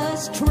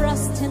just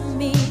trust in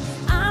me,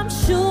 I'm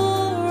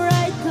sure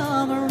I'd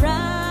come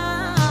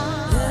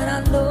around. And I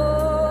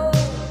know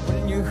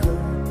when you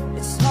hurt,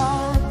 it's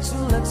hard to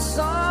let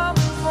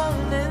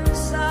someone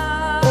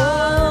inside.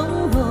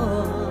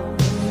 Oh,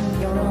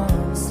 in your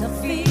arms I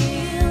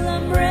feel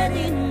I'm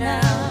ready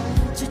now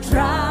to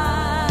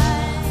try.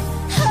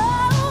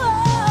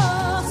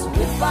 Oh, So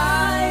if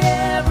I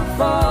ever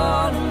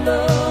fall in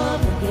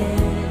love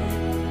again,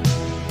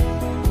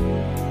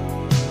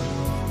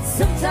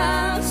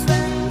 sometimes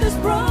when this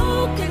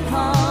broken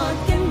heart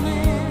can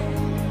mend,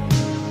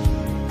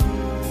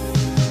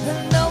 I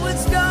know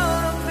it's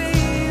gonna be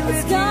with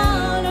it's you.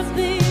 gonna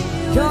be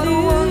You're the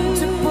with one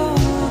to you.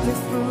 pull me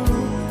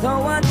through,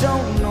 though I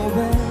don't know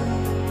when.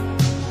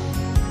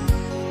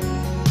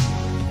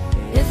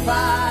 If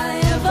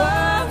I ever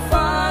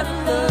fall in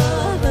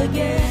love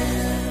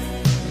again,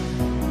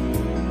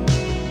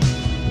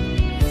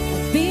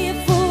 I'd be a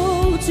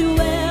fool to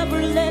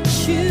ever let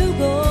you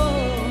go.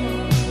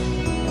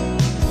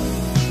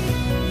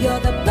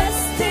 You're the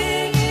best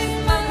thing in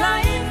my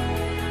life,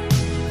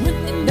 but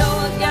you know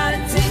I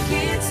gotta take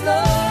it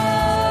slow.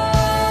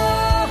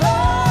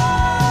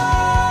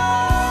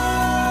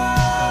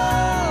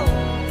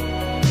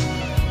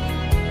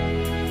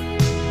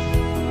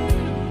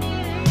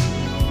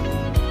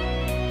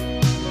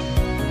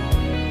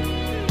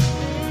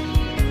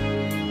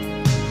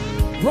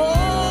 Oh,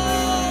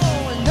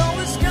 I know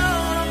it's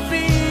gonna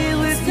be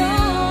with It's you.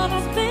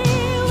 gonna be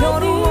You're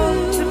with the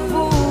one to you.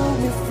 pull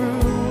me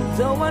through,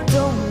 though I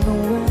don't know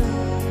when.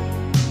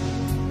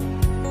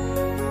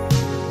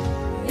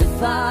 If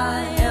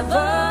I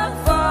ever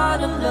fall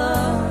in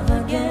love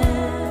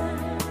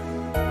again,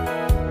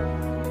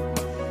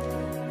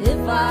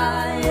 if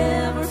I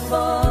ever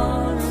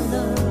fall in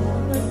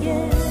love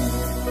again.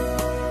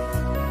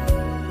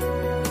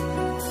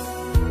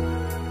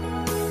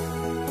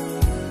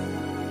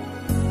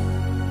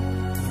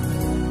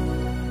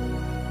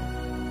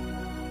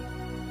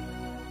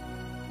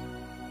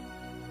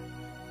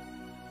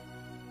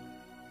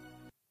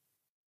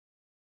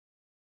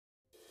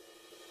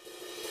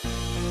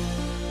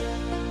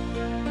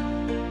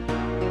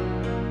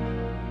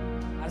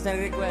 Arsan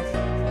request.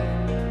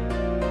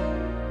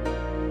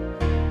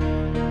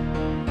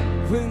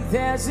 When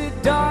there's a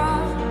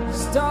dark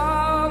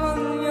storm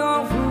on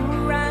your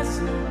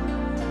horizon,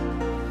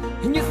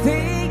 and you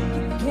think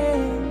you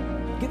can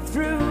get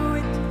through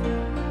it,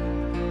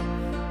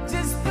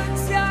 just put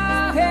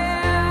your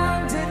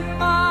hand in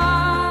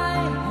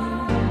mine,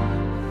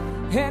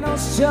 and I'll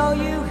show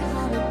you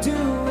how to do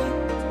it.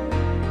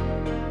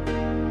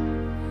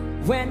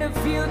 When the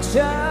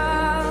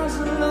future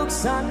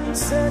looks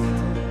uncertain,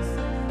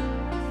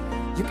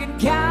 you can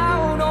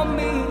count on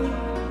me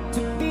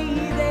to be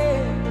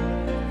there.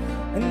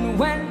 And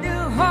when the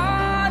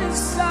heart is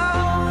so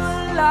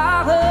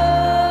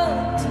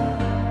loud,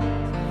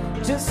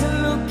 just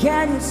look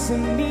and you see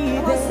me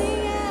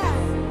there.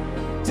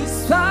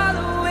 Just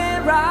follow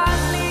where I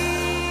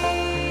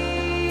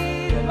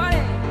lead.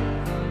 Everybody,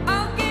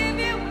 I'll give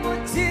you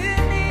what you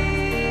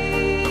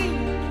need.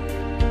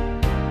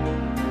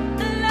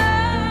 A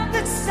love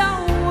that's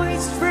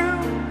always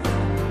true,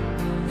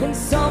 and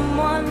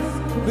someone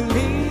who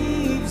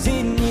believes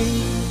in you.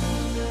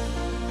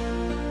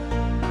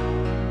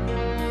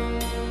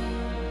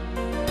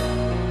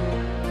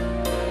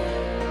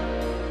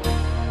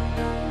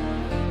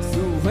 So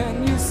when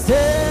you're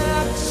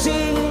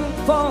searching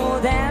for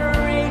that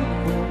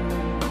rainbow,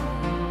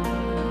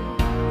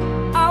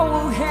 I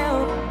will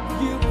help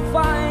you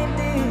find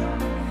it.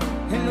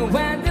 And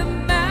when the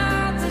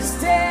mountain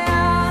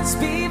stands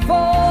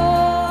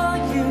before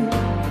you,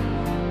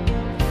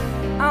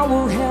 I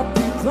will help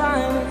you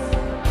climb it.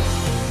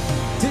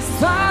 Just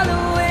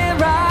follow where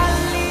I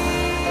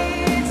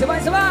lead.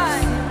 Survive,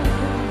 survive.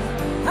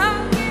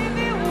 I'll give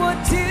you what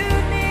you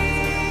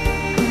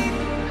need.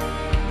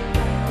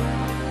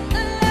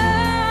 A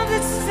love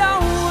that's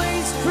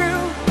always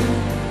true,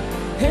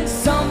 and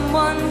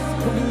someone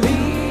who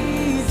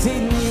believes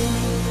in you.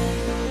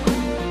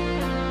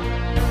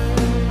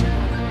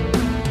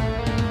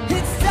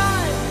 It's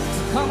time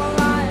to come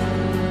alive.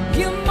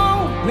 Your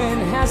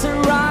moment has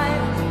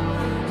arrived.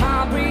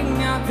 I'll bring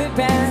out the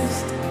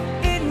best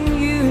in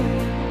you.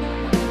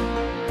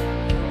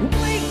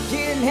 We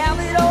can have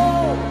it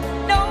all.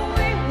 No,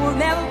 we will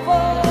never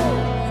fall.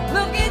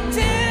 Look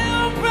into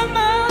from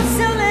us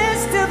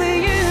SELOS to the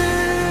you.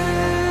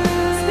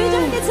 Speed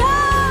on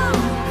guitar.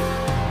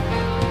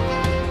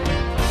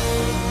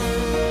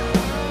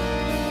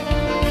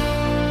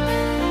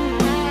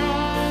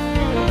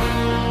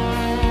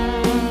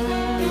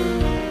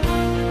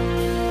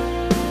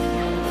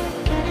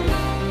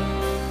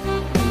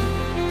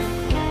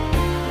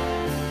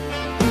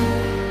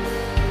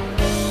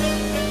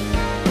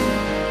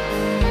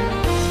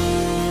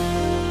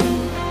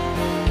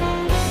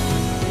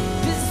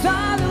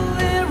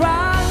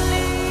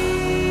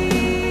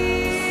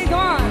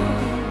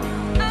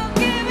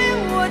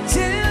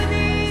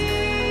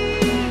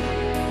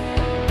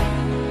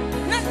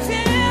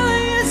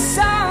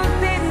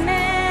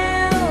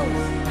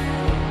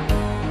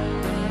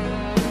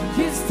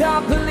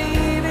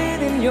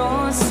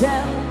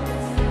 yourself.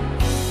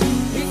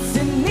 It's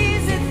an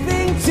easy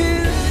thing to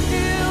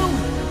do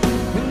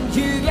when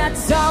you got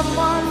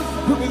someone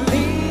who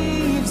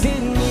believes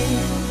in you.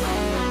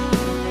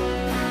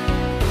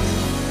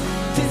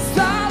 Just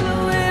follow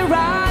where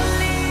I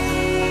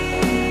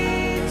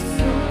lead.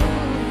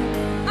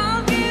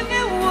 I'll give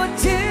you what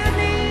you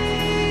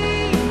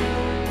need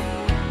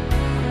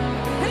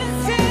and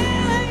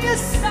tell you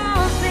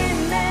something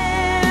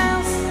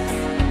else.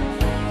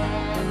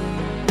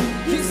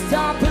 You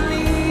start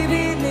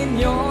believing in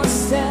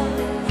yourself.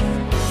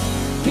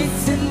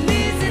 It's an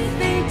easy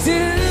thing to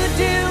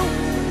do.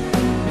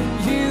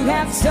 You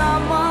have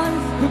someone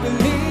who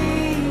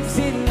believes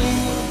in you.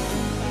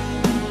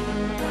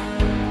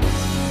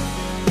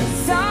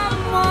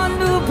 Someone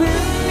who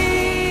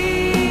believes.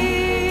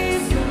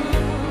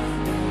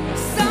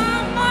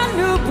 Someone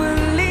who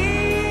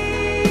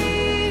believes.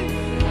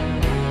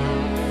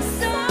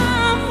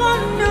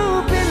 Someone who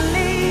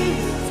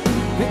believes.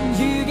 When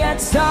you get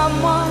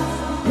someone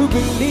who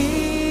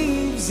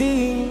believes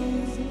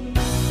in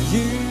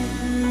you.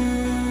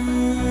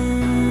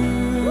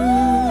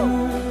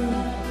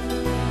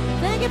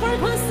 Thank you for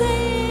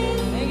requesting.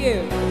 Thank you.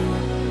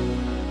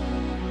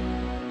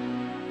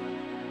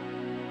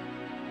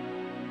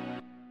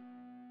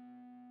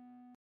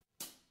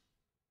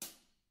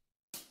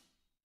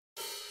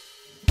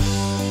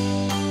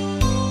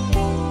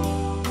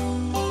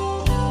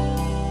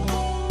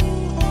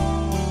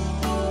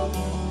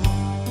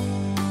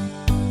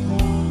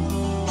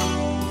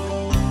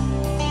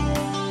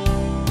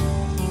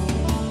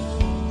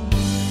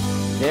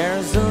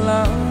 There's a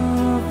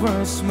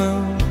lover's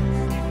moon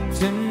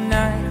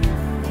tonight.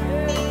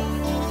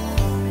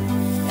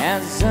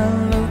 As I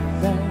look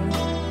back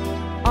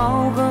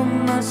over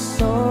my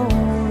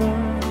shoulder,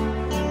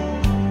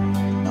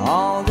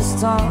 all the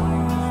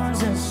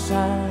stars are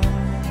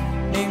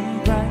shining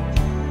bright,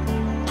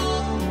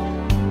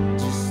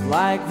 just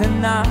like the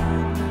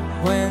night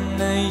when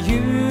I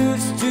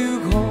used to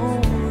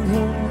hold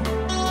her.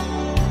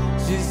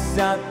 She's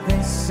out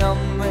there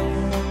somewhere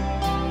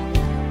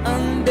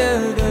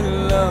under the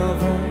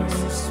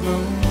lover's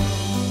moon.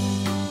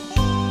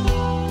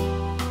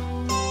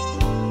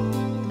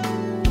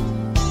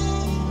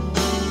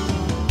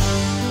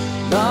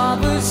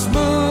 Lover's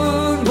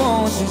moon,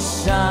 won't you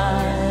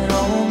shine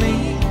on me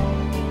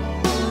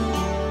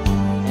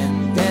and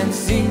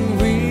dancing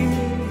with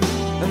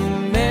the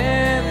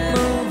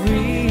memories.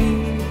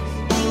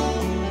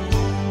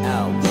 I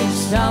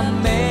wish I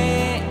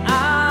may,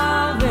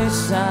 I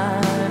wish I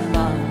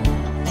might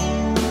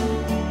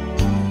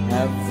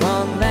have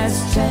one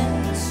last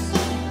chance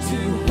to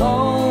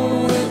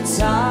hold it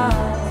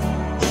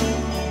tight,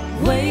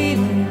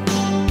 waiting.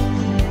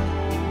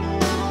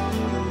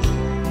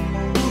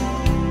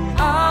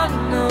 I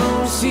know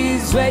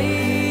she's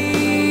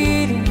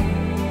waiting.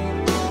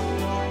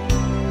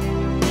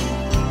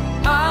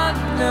 I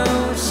know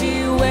she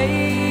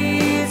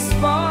waits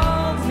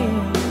for me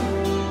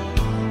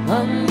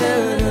under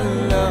the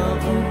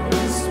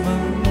lover's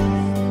moon.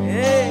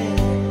 Hey.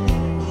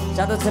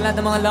 Shoutout sa lahat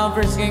ng mga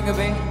lovers ngayong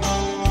gabi.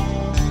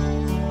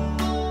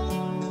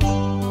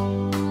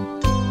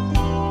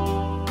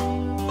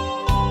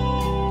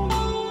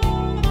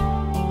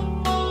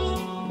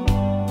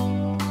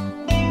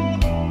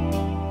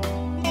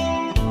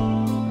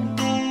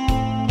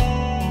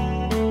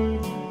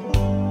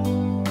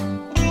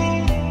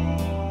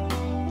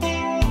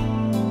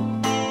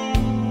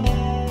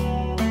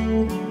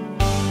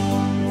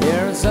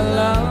 There's a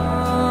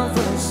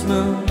lover's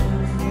moon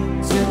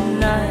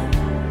tonight,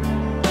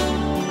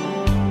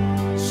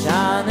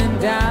 shining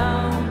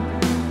down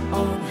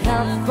on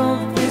half of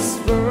this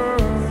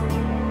world.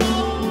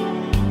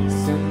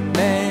 So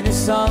many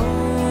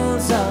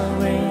souls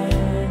are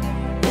in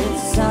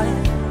its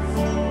sight.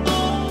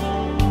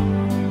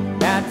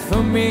 That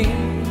for me,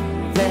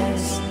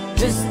 there's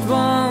just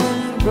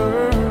one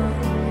girl,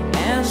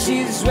 and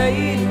she's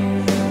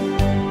waiting.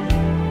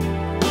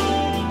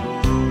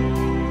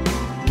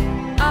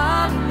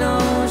 I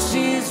know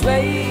she's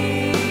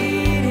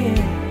waiting.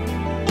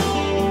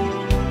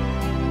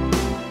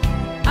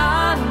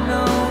 I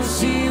know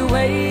she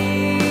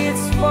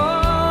waits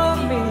for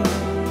me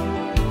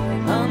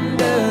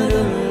under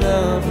the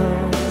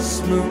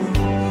lover's moon.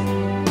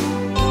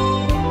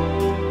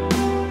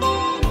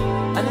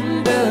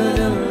 Under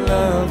the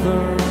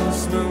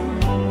lover's moon.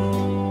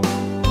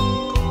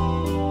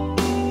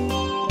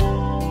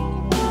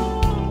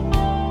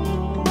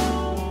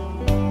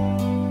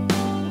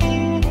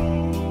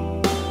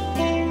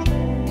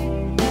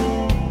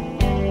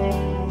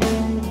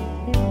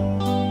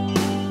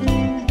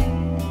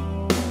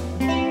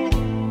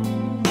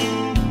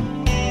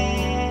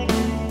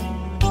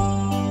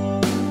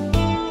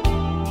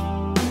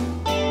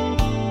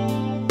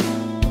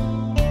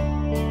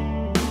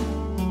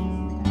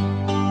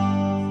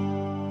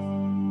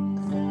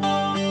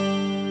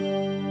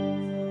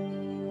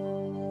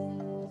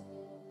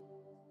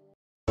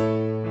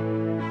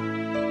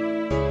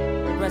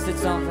 Requested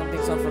song,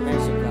 something song from Air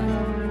Supply.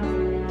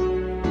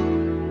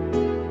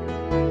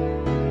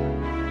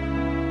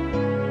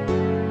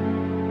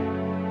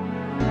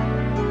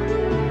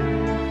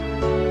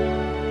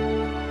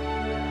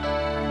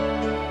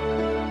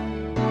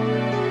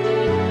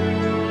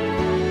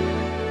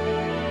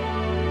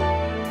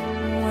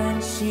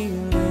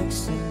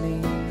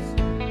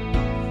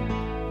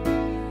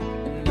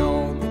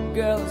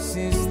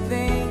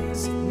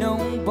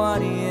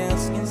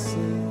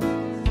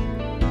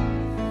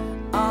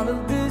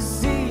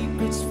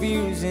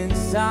 feels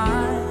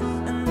inside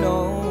and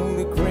all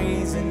the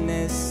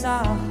craziness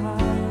I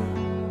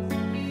hide.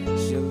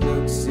 She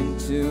looks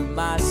into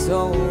my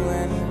soul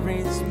and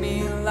reads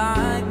me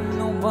like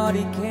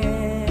nobody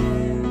can.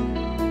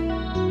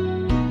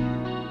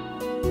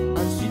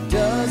 And she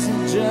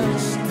doesn't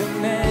judge the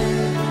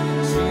man,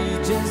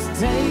 she just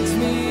takes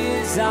me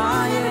as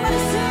I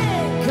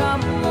am.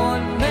 Come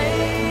on,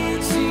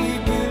 mate, she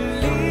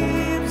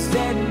believes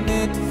that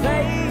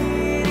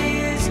fate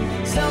is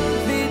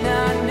something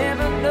I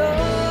never know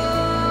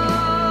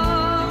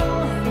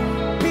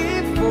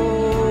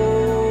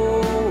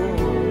before.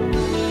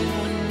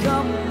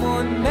 Come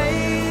on,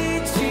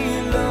 mate,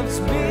 she loves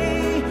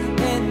me,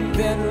 and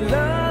that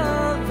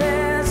love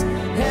has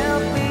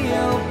helped me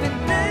open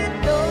that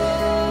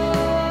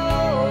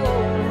door,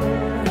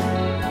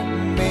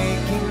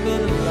 making me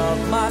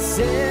love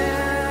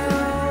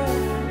myself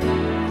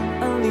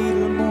a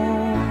little more.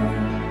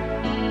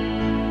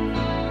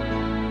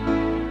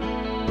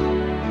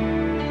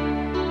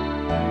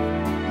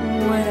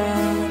 When I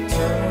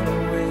turn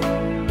away,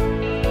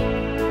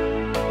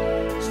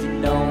 she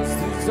knows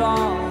there's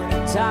all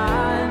the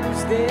times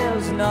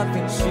there's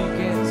nothing she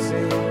can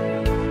say,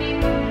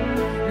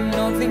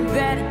 nothing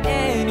that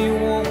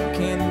anyone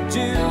can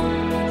do,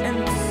 and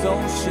so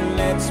she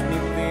lets me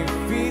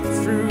live it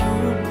through.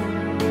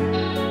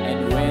 And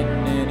when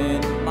it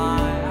in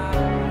my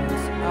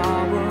eyes,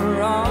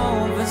 hour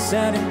of a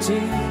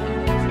certainty,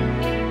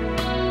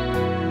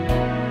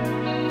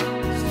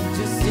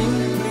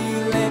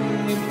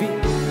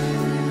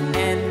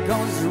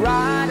 goes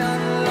right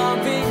on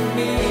loving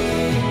me.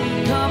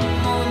 Come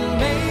on,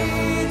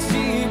 mate,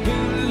 she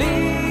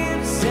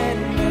believes in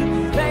the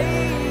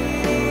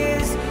fate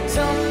is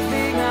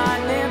something I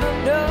never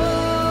know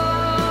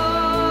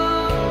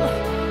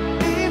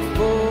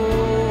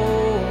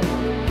before.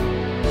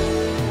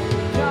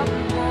 Come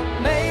on,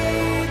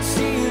 mate,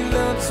 she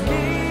loves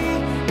me,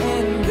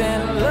 and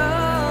that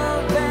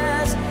love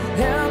has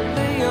helped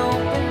me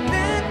open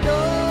that door,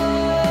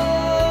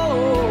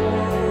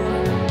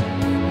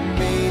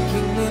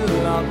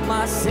 love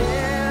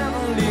myself a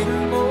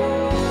little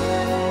more.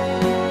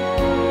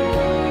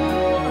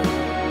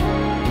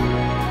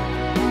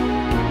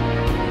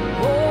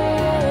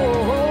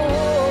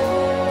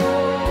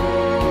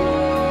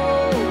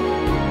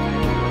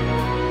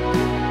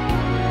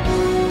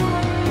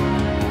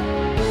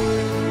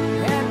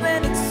 And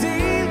when it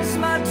seems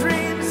my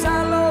dreams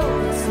are low,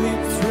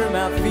 slip through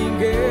my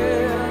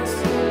fingers,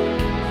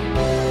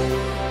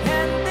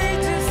 and they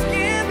just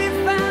can't be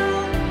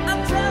found,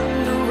 I'm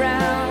turned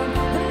around.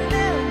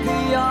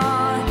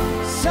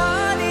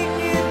 Shining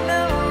in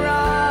her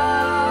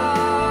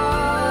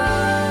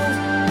eyes.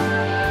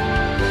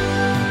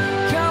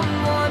 Come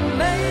on,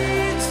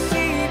 mate,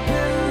 she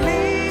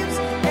believes,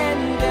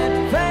 and that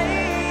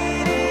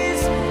fate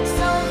is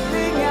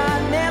something I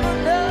never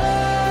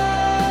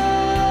known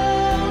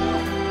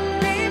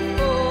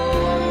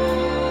before.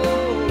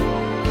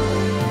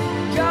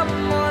 Come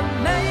on,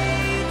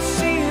 mate,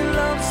 she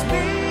loves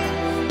me,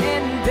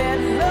 and that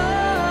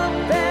love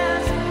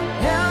has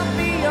helped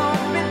me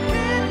open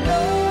that door,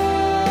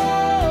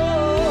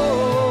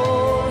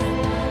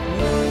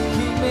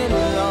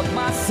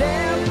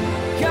 myself.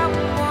 Come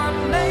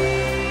on,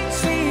 mate,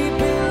 she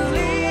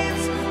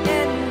believes,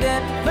 and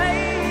that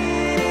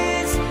fate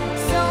is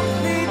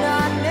something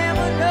I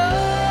never know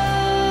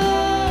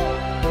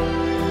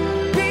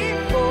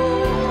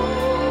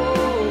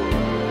before.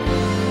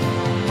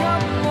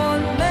 Come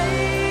on,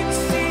 mate,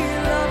 she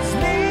loves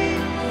me,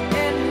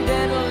 and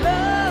that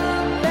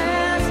love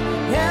has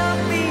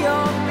helped me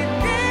open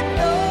that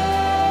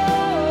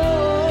door,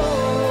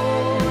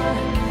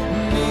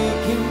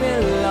 making me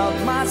love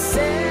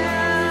myself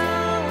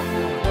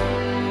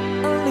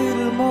a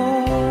little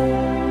more.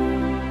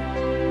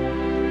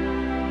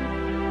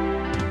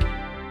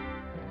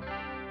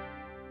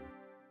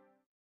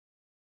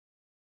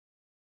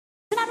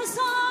 Another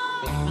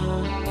song.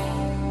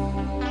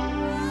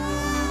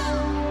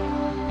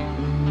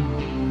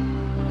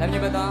 Alam niyo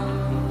ba ito?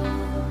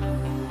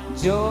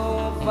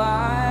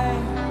 Jopay,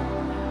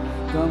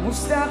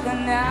 kamusta ka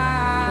na?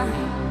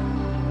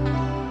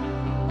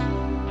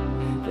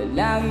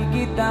 Lagi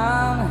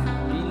kitang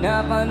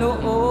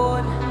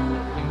pinapanood.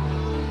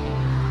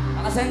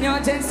 Nakasan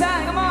nyo, Jensen,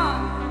 come on!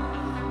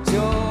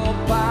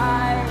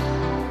 Jopay,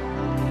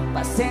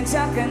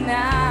 pasensya ka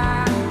na.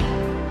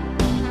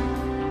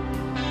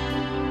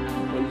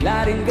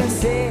 Wala rin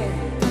kasi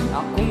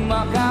akong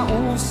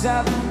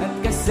makausap at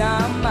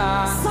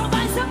kasama.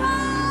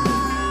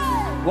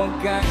 Sabay-sabay! Huwag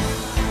ka,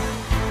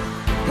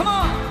 come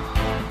on!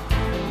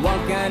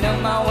 Huwag ka na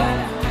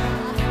mawala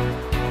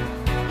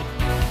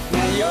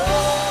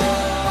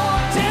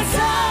ngayon,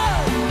 Jensen!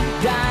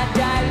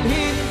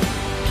 Dadalhin,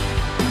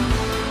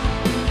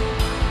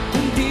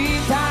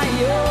 hindi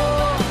tayo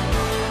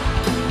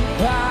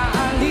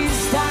aalis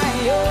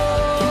tayo.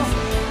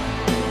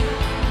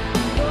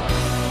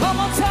 One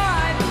more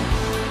time.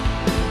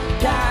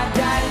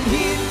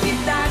 Dadalhin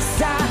kita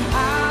sa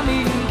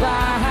aming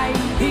bahay,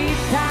 di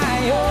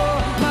tayo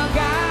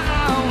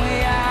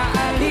mag-aaway,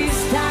 aalis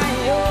tayo.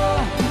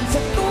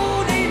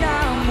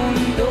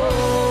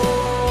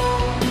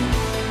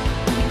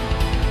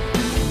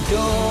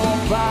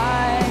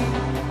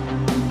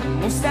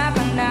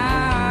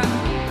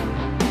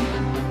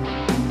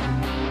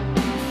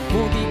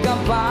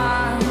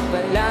 pa,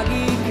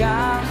 palagi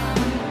kang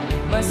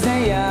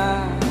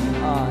masaya.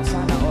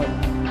 Sana all.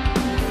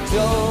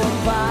 Don't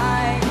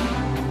fight,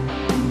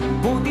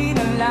 buti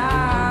na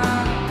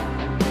lang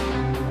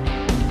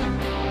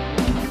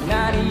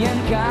nariyan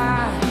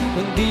ka,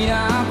 hindi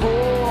na ako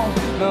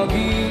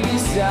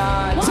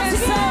mag-iisa.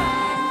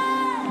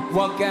 Jensen!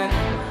 Huwag ka,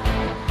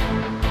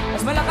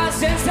 mas malakas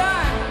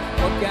Jensen!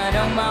 Huwag ka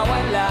nang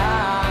mawala.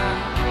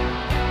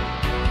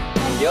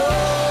 Ngayon,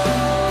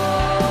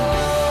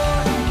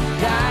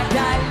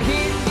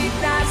 dadalhin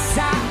kita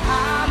sa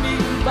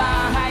aming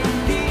bahay.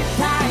 Di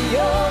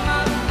tayo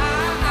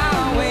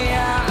mag-aaway,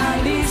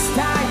 aalis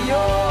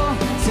tayo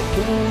sa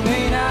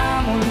tunay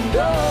na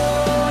mundo.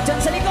 Diyan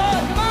sa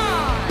likod, come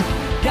on!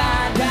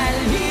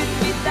 Dadalhin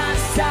kita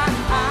sa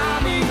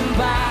aming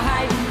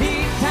bahay.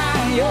 Di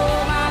tayo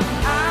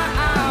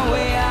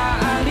mag-aaway,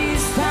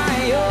 aalis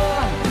tayo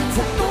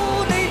sa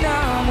tunay na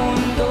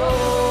mundo.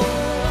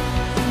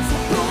 Sa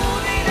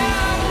tunay na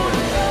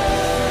mundo.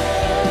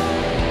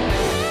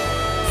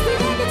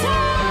 Stephen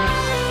Guitar!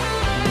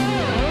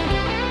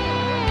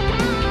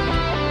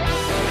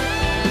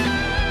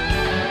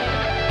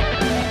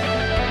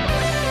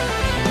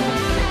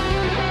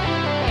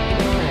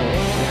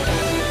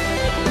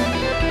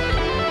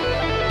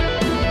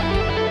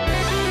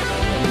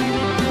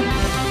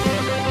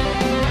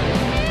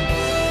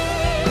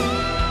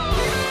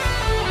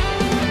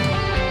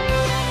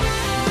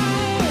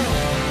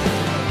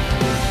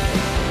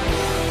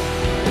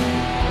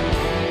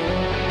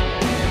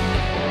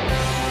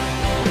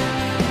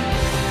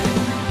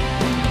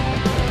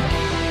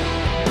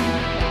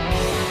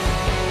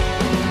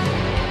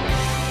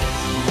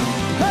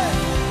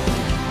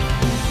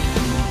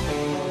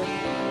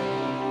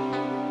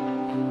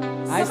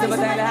 Ayos na ba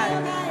tayo lahat?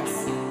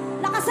 Guys,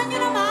 lakasan nyo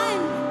naman.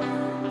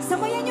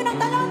 Sabayan nyo ng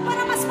talong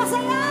para mas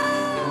masaya.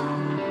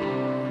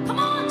 Come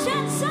on,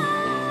 Jensen!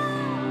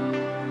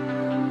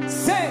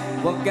 Say!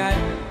 Huwag ka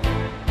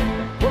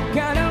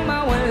nang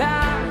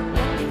mawala.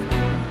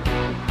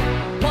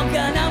 Huwag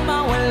ka nang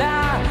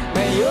mawala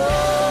ngayon.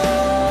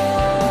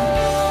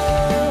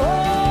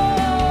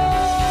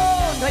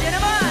 Kaya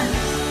naman!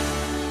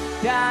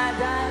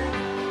 Dadal.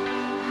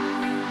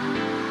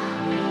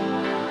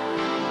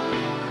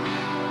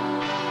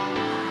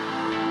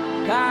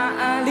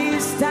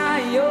 Kaalis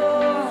tayo.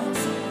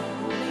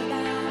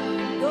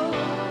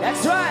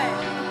 That's right!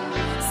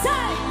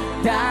 Say!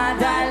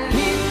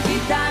 Dadalhin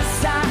kita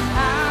sa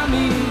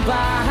aming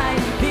bahay.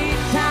 Di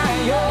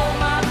tayo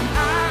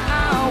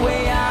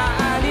mag-aaway,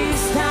 aalis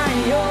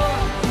tayo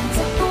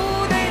sa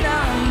tunay na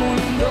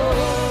mundo.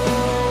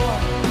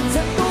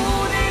 Sa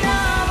tunay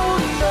na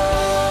mundo.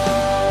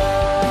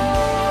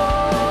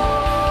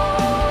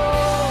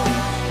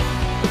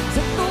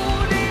 Sa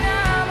tunay na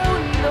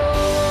mundo.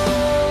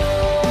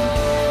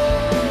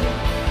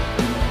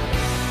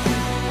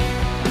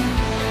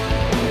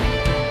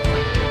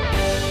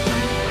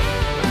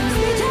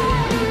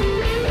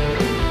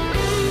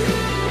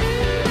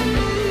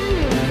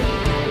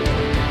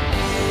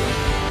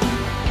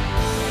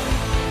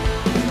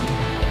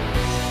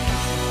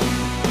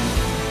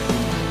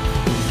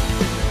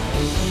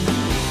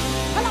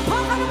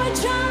 Palakpakan naman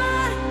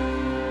dyan!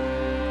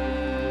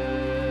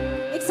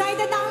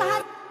 Excited na ang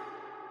lahat.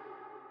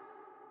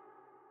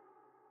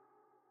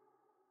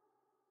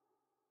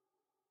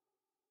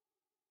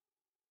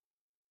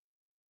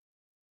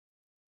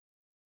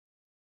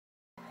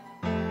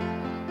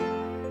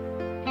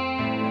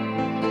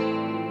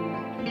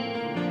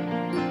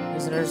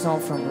 Here's another song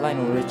from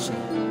Lionel Richie.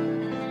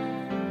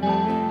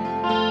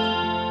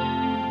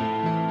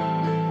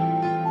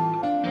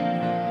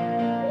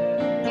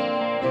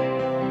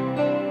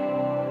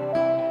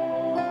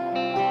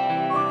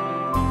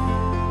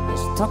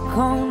 Stuck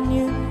on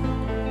you.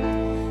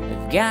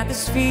 I've got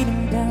this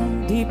feeling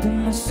down deep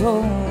in my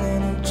soul,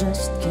 and I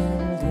just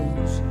can't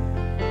lose.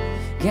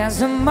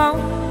 'Cause I'm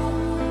on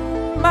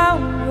my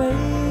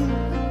way.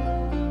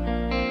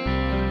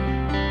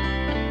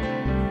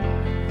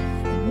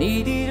 I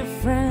needed a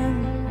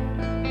friend.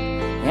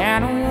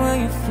 I know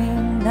where you feel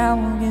now,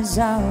 'cause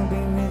I'll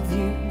be with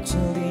you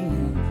till the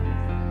end.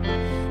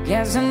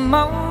 'Cause I'm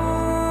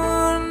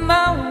on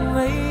my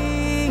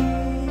way.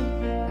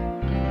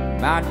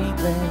 Might be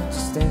glad to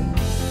stay.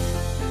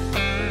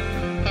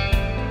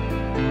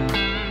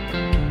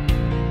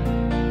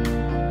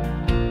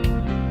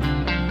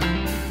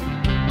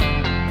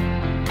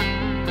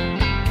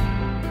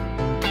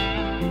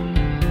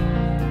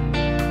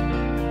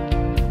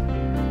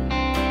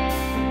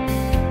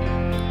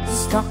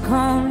 Stuck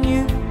on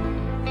you,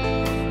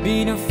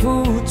 been a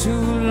fool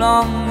too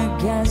long. I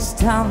guess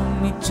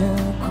telling me to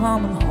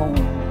come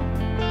home.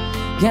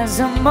 'Cause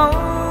I'm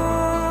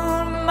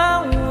on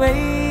my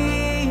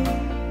way.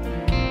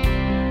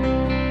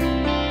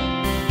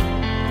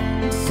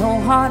 So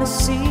hard to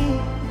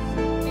see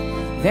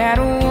that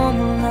a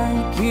woman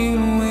like you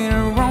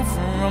will run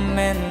from a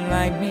man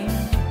like me.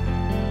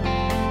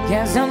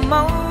 'Cause I'm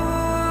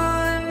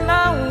on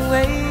my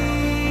way.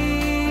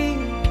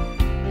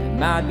 I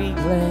might be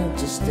glad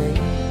to stay.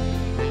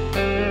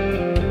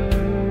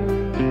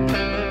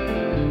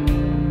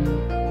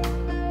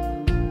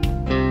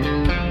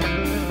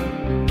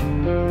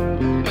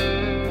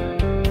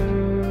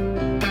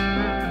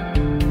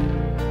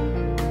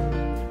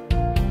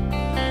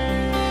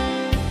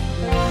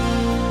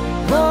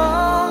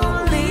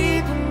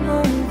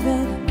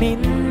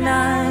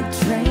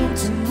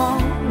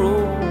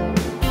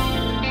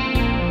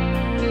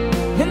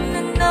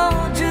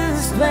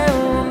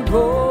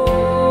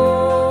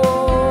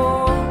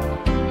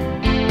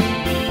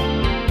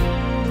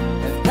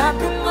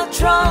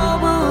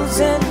 troubles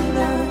and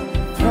I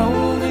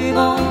throw them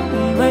all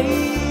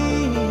away.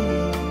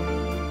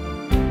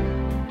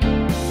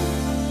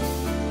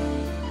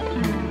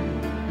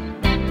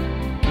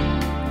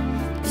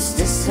 Is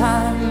this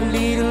time,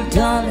 little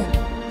darling,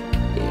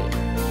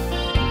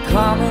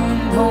 coming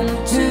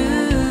home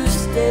to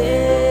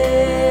stay?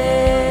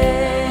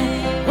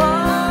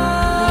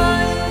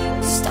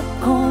 Stop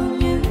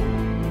calling you.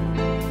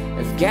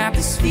 I've got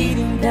this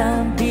feeling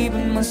down deep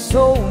in my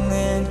soul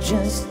and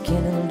just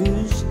can't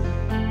lose.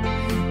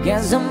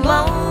 Guess I'm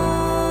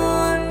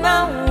on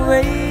my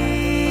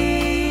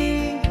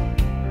way.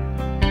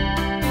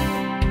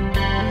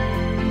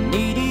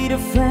 Needed a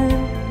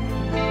friend.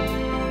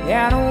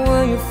 I know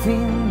what you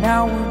feel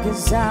now,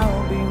 cause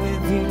I'll be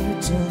with you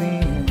till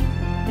the end.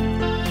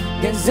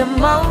 Cause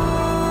I'm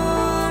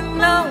on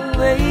my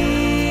way.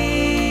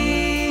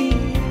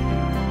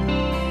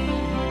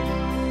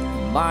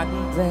 Might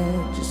be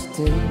glad to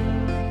stay.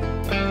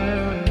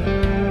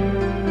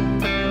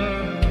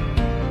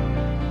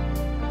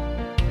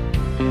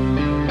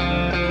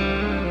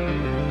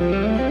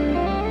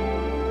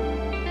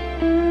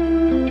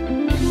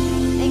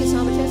 Thank you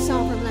so much. That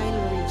song from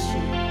Lionel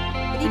Richie.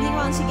 Good evening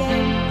once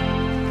again.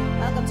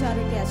 Welcome to our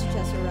guest who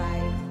just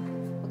arrived.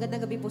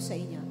 Magandang gabi po sa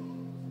inyo.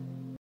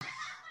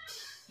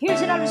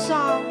 Here's another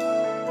song.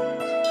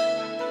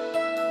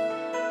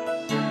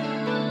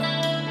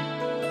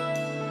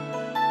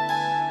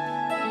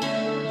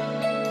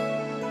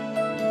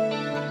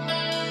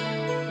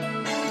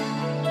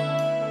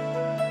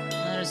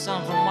 Another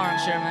song from Mark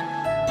Sherman.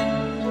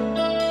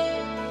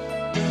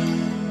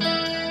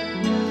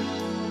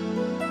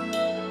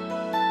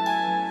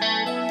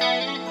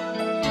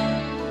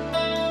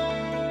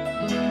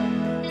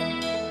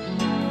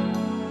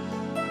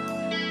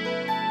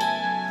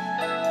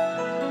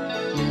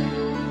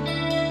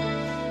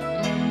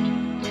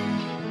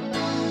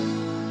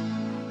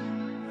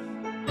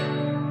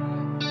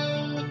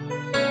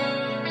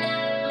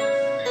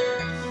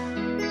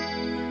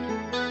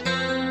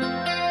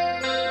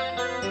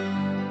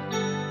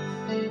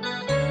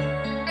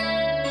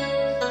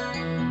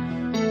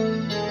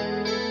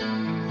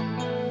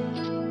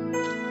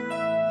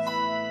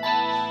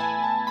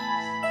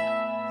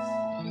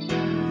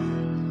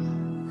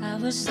 I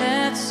was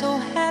sad, so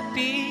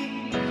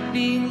happy,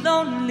 being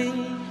lonely,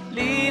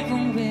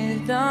 living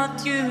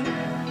without you.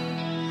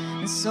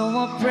 And so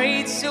I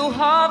prayed so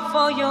hard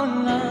for your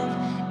love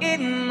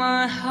in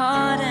my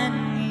heart, I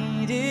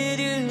needed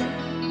you.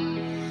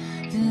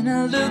 Then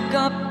I look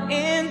up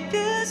in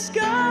the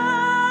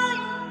sky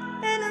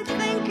and I'm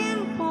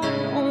thinking,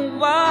 oh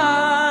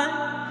why?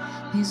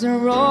 These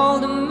are all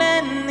the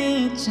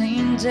many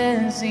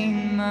changes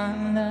in my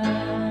life.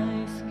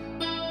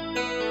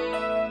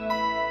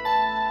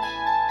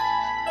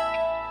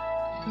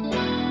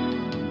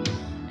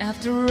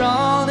 After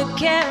all the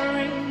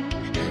caring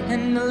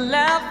and the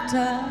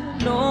laughter,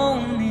 no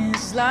one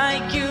is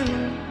like you.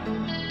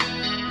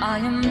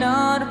 I am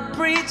not a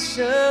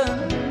preacher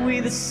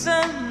with a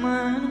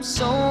sermon, I'm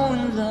so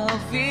in love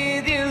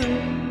with you.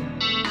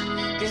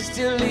 Cause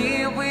to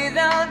live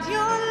without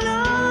your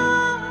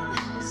love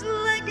is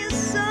like a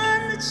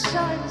sun that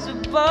shines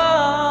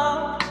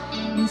above.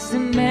 It's the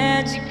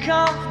magic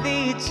of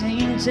the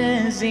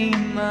changes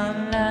in my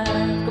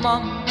life. Come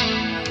on.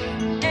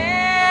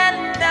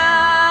 And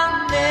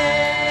I'll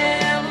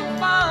never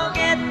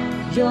forget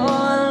your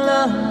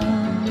love.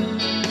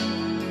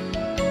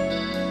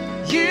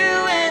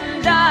 You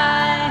and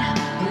I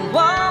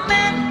were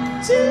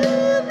meant to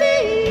be,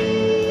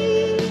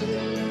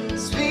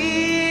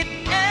 sweet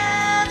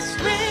as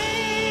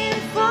rain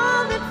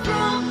falling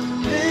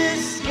from the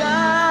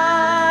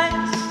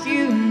skies.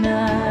 You and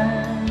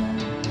I,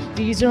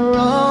 these are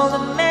all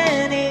the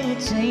many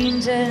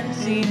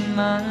changes in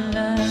my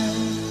life.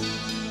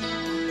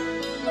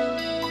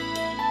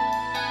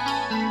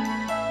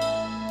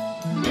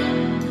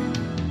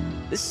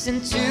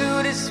 Listen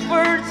to these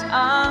words,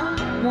 I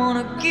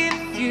wanna give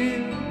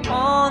you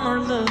all our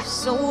love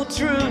so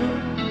true.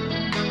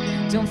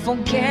 Don't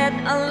forget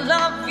I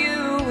love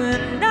you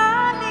and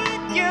I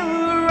need you,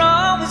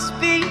 always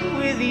be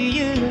with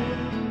you.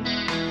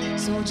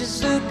 So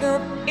just look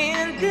up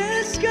in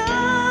the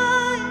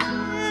sky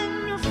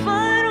and you'll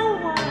find a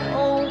why,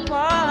 oh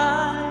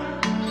why.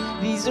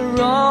 These are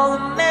all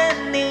the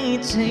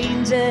many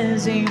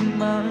changes in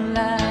my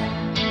life.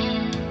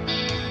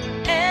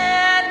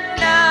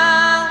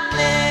 I'll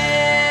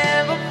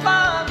never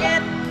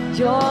forget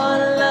your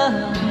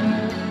love.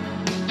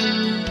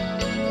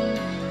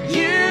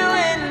 You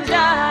and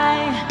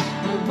I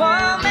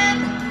were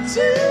meant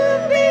to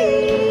be,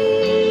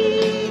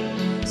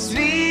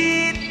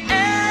 sweet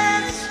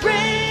as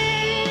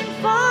rain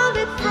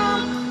falling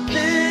from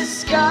the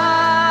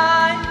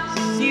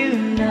skies. You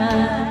and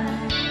I,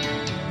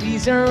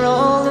 these are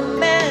all the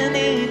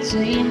many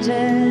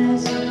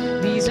changes.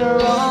 These are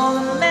all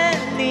the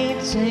many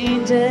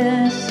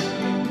changes.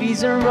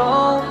 These are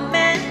all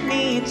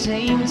many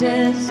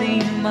changes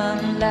in my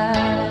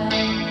life.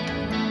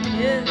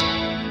 Yeah.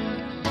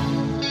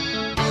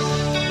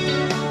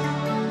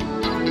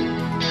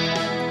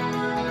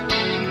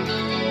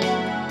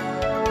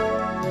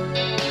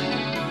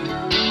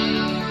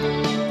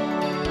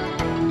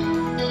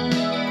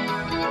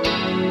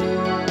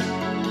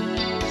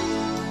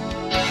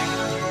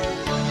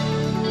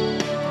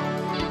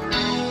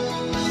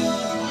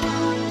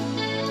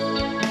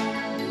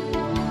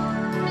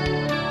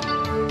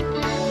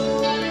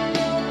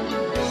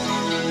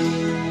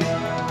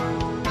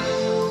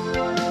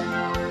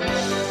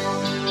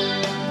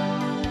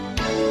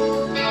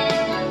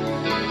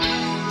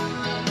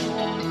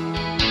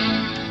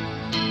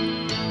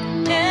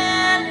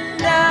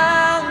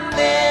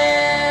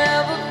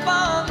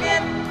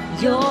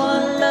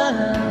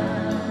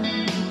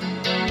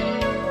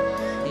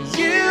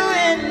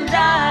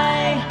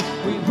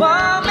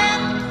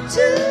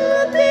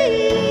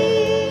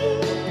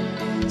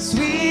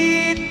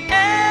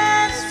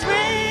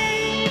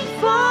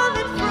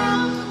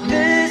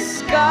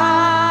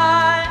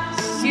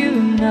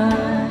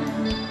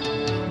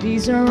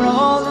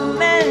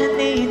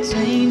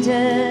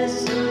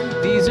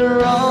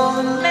 are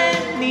all the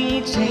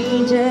many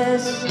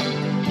changes.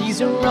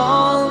 These are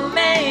all the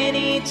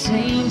many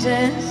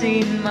changes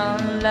in my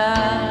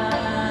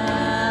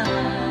life.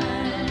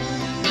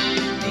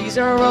 These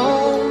are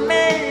all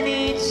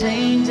many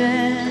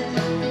changes.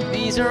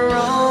 These are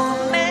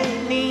all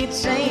many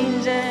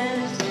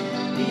changes.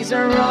 These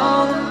are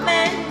all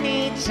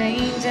many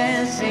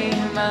changes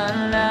in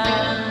my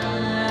life.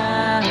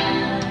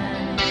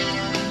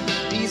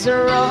 These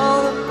are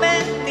all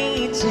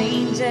many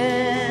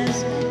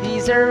changes.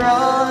 These are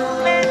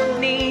all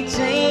many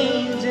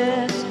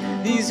changes.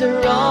 These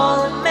are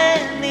all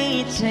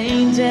many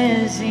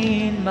changes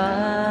in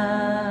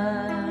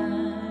my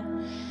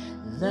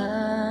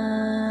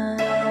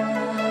life.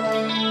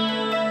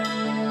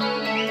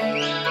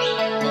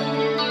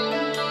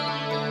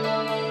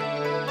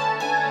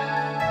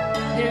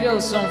 Here we go,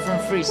 song from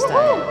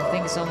Freestyle.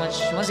 Thank you so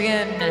much. Once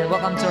again,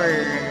 welcome to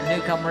our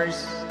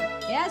newcomers.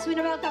 Yes,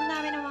 welcome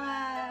namin ang mga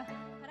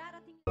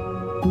mararating.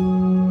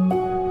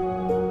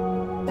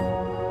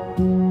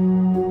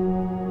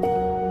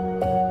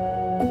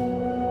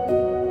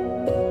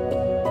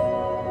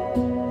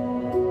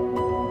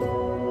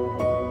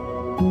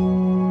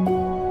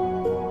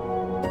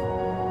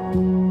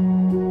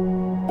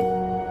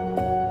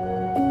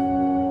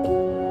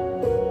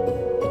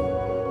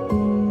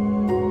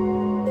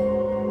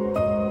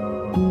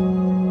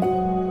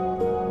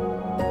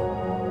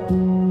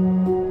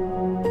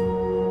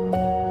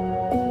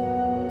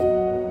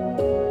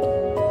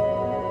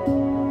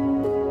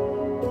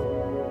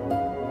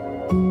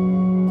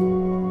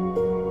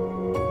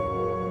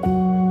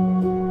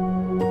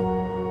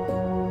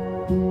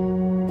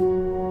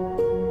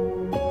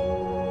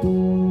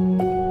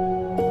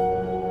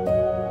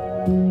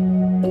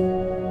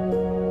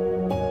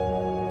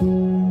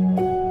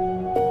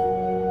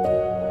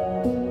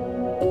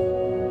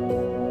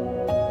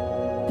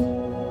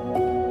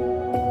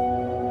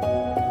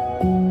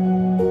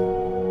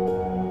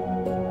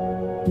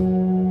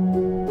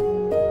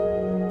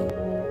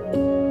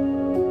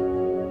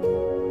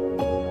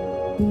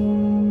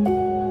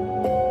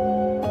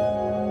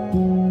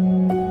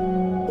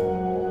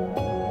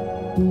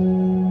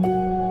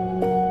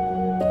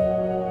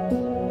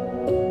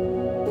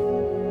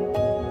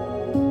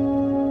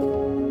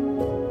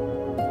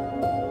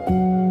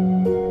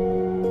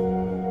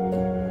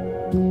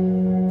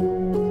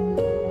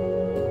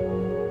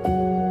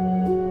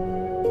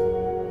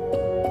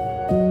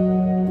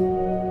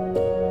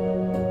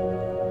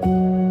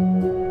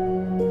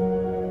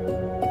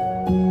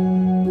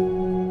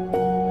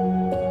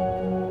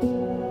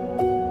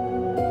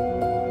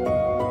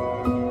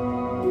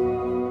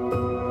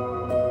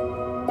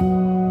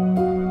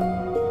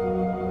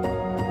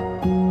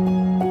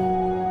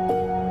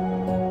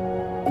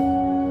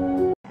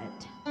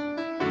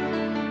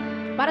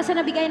 Para sa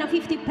nabigay ng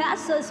 50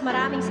 pesos,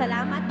 maraming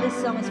salamat. This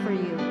song is for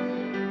you.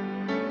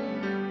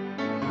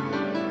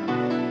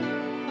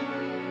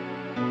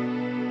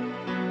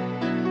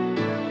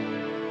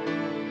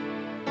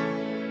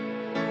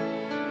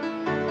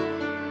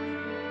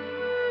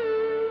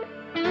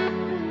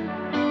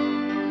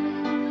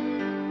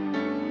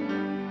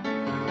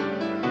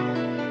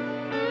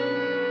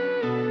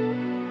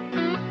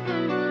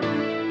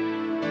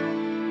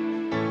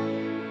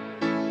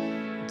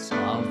 It's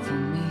hard for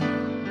me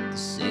to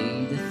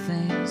say the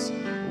things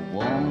I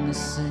wanna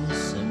say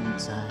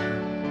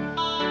sometimes.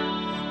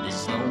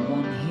 There's no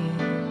one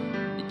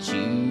here but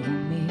you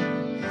and me.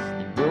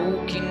 The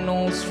broken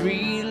notes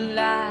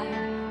realize,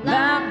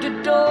 lock the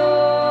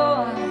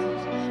doors,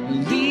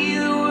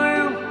 leave the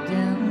world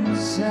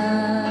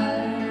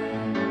outside.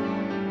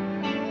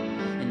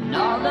 And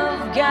all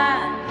I've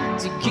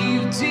got to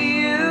give to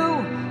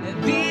you,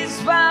 these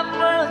 5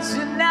 words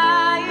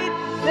tonight.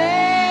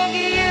 Thank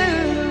you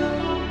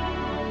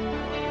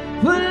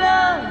for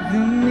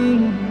loving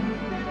me,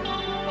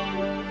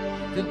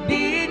 for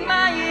being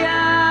my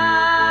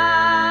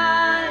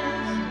eyes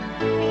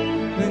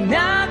when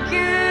I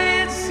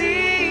couldn't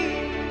see,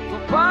 for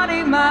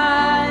parting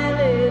my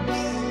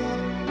lips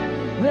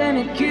when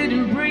I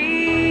couldn't breathe.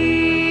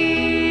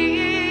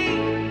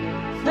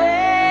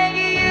 Thank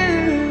you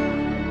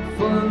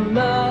for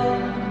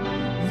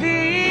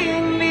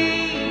loving me.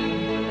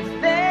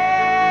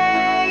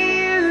 Thank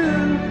you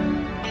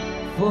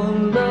for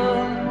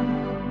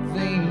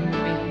loving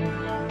me.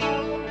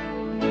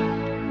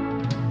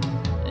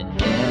 I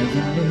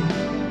never knew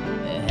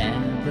I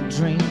had a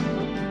dream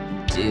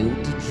until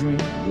the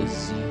dream was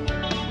you.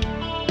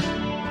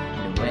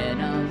 And when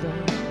I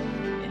look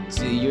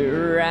into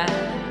your eyes,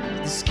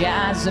 the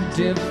skies are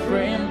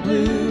different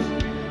blue.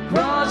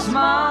 Cross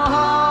my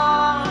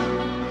heart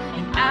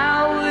and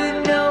I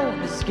would know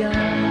the sky.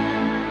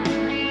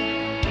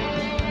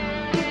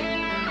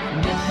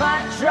 And if I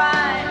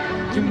tried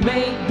to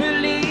make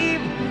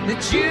believe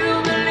that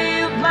you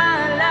believe my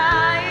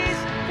lies,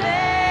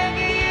 thank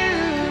you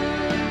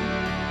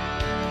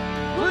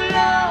for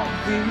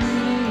loving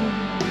me,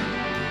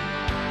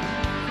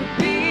 for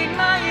being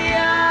my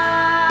eyes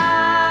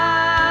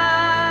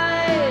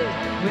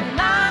when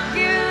I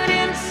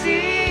couldn't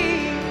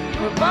see,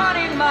 for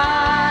parting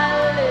my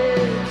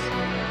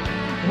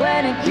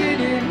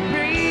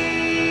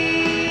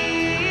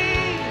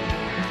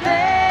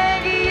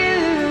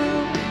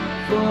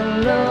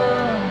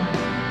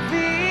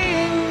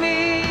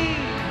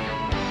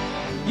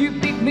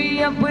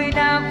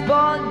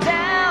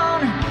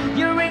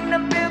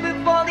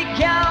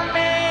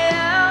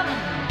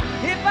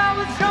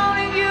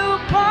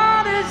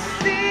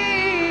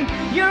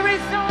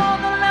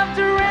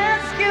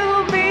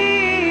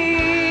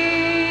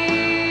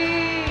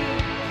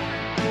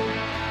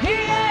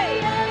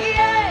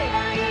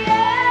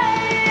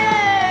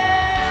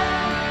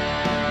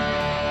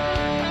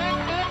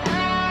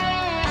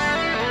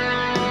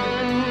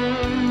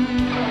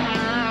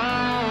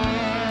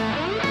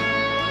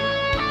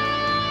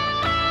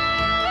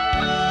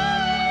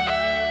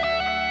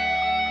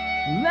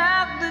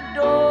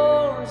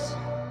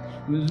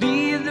will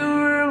leave the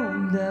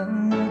world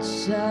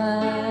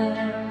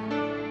outside.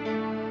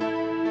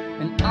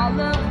 And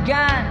all I've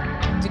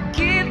got to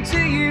give to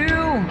you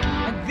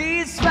are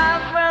these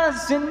 5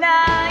 words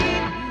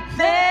tonight.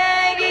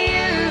 Thank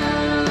you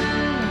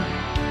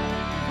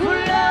for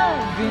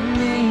loving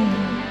me,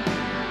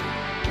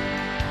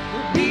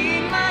 for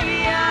being my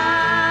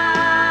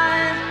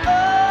eyes.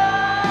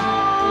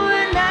 Oh,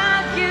 and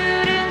I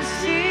couldn't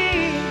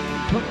see,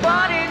 for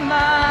parting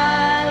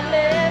my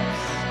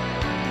lips,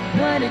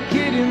 but I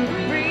couldn't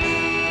breathe.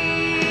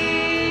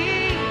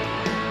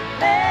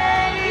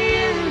 Thank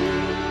you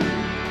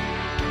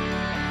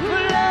for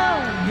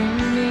loving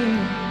me,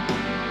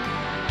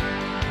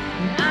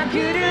 and I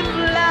couldn't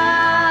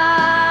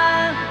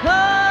lie.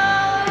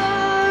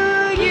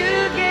 Oh, you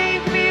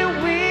gave me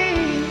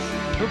wings,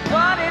 for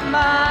parting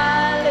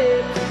my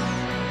lips,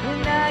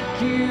 and I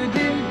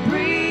couldn't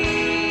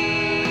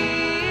breathe.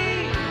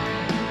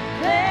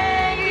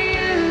 Thank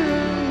you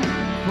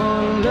for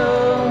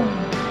loving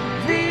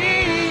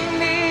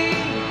me.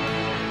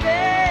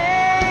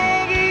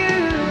 Thank you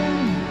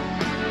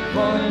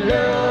for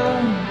loving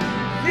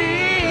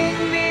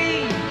me.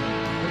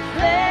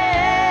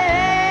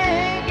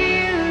 Thank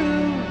you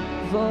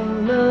for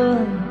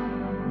loving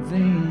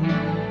me.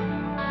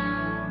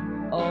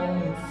 Oh,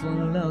 for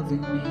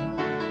loving me.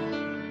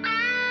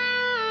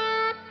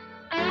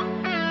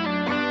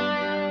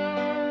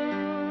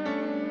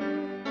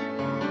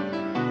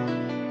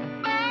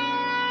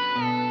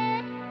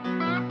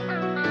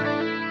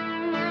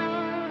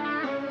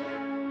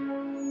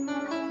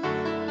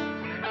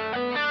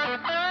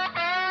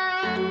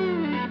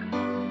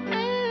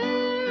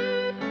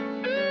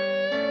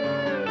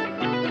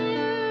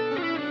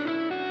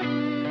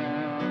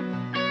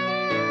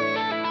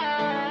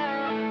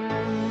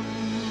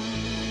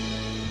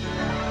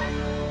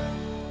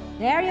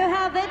 There you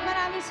have it.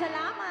 Maraming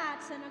salamat.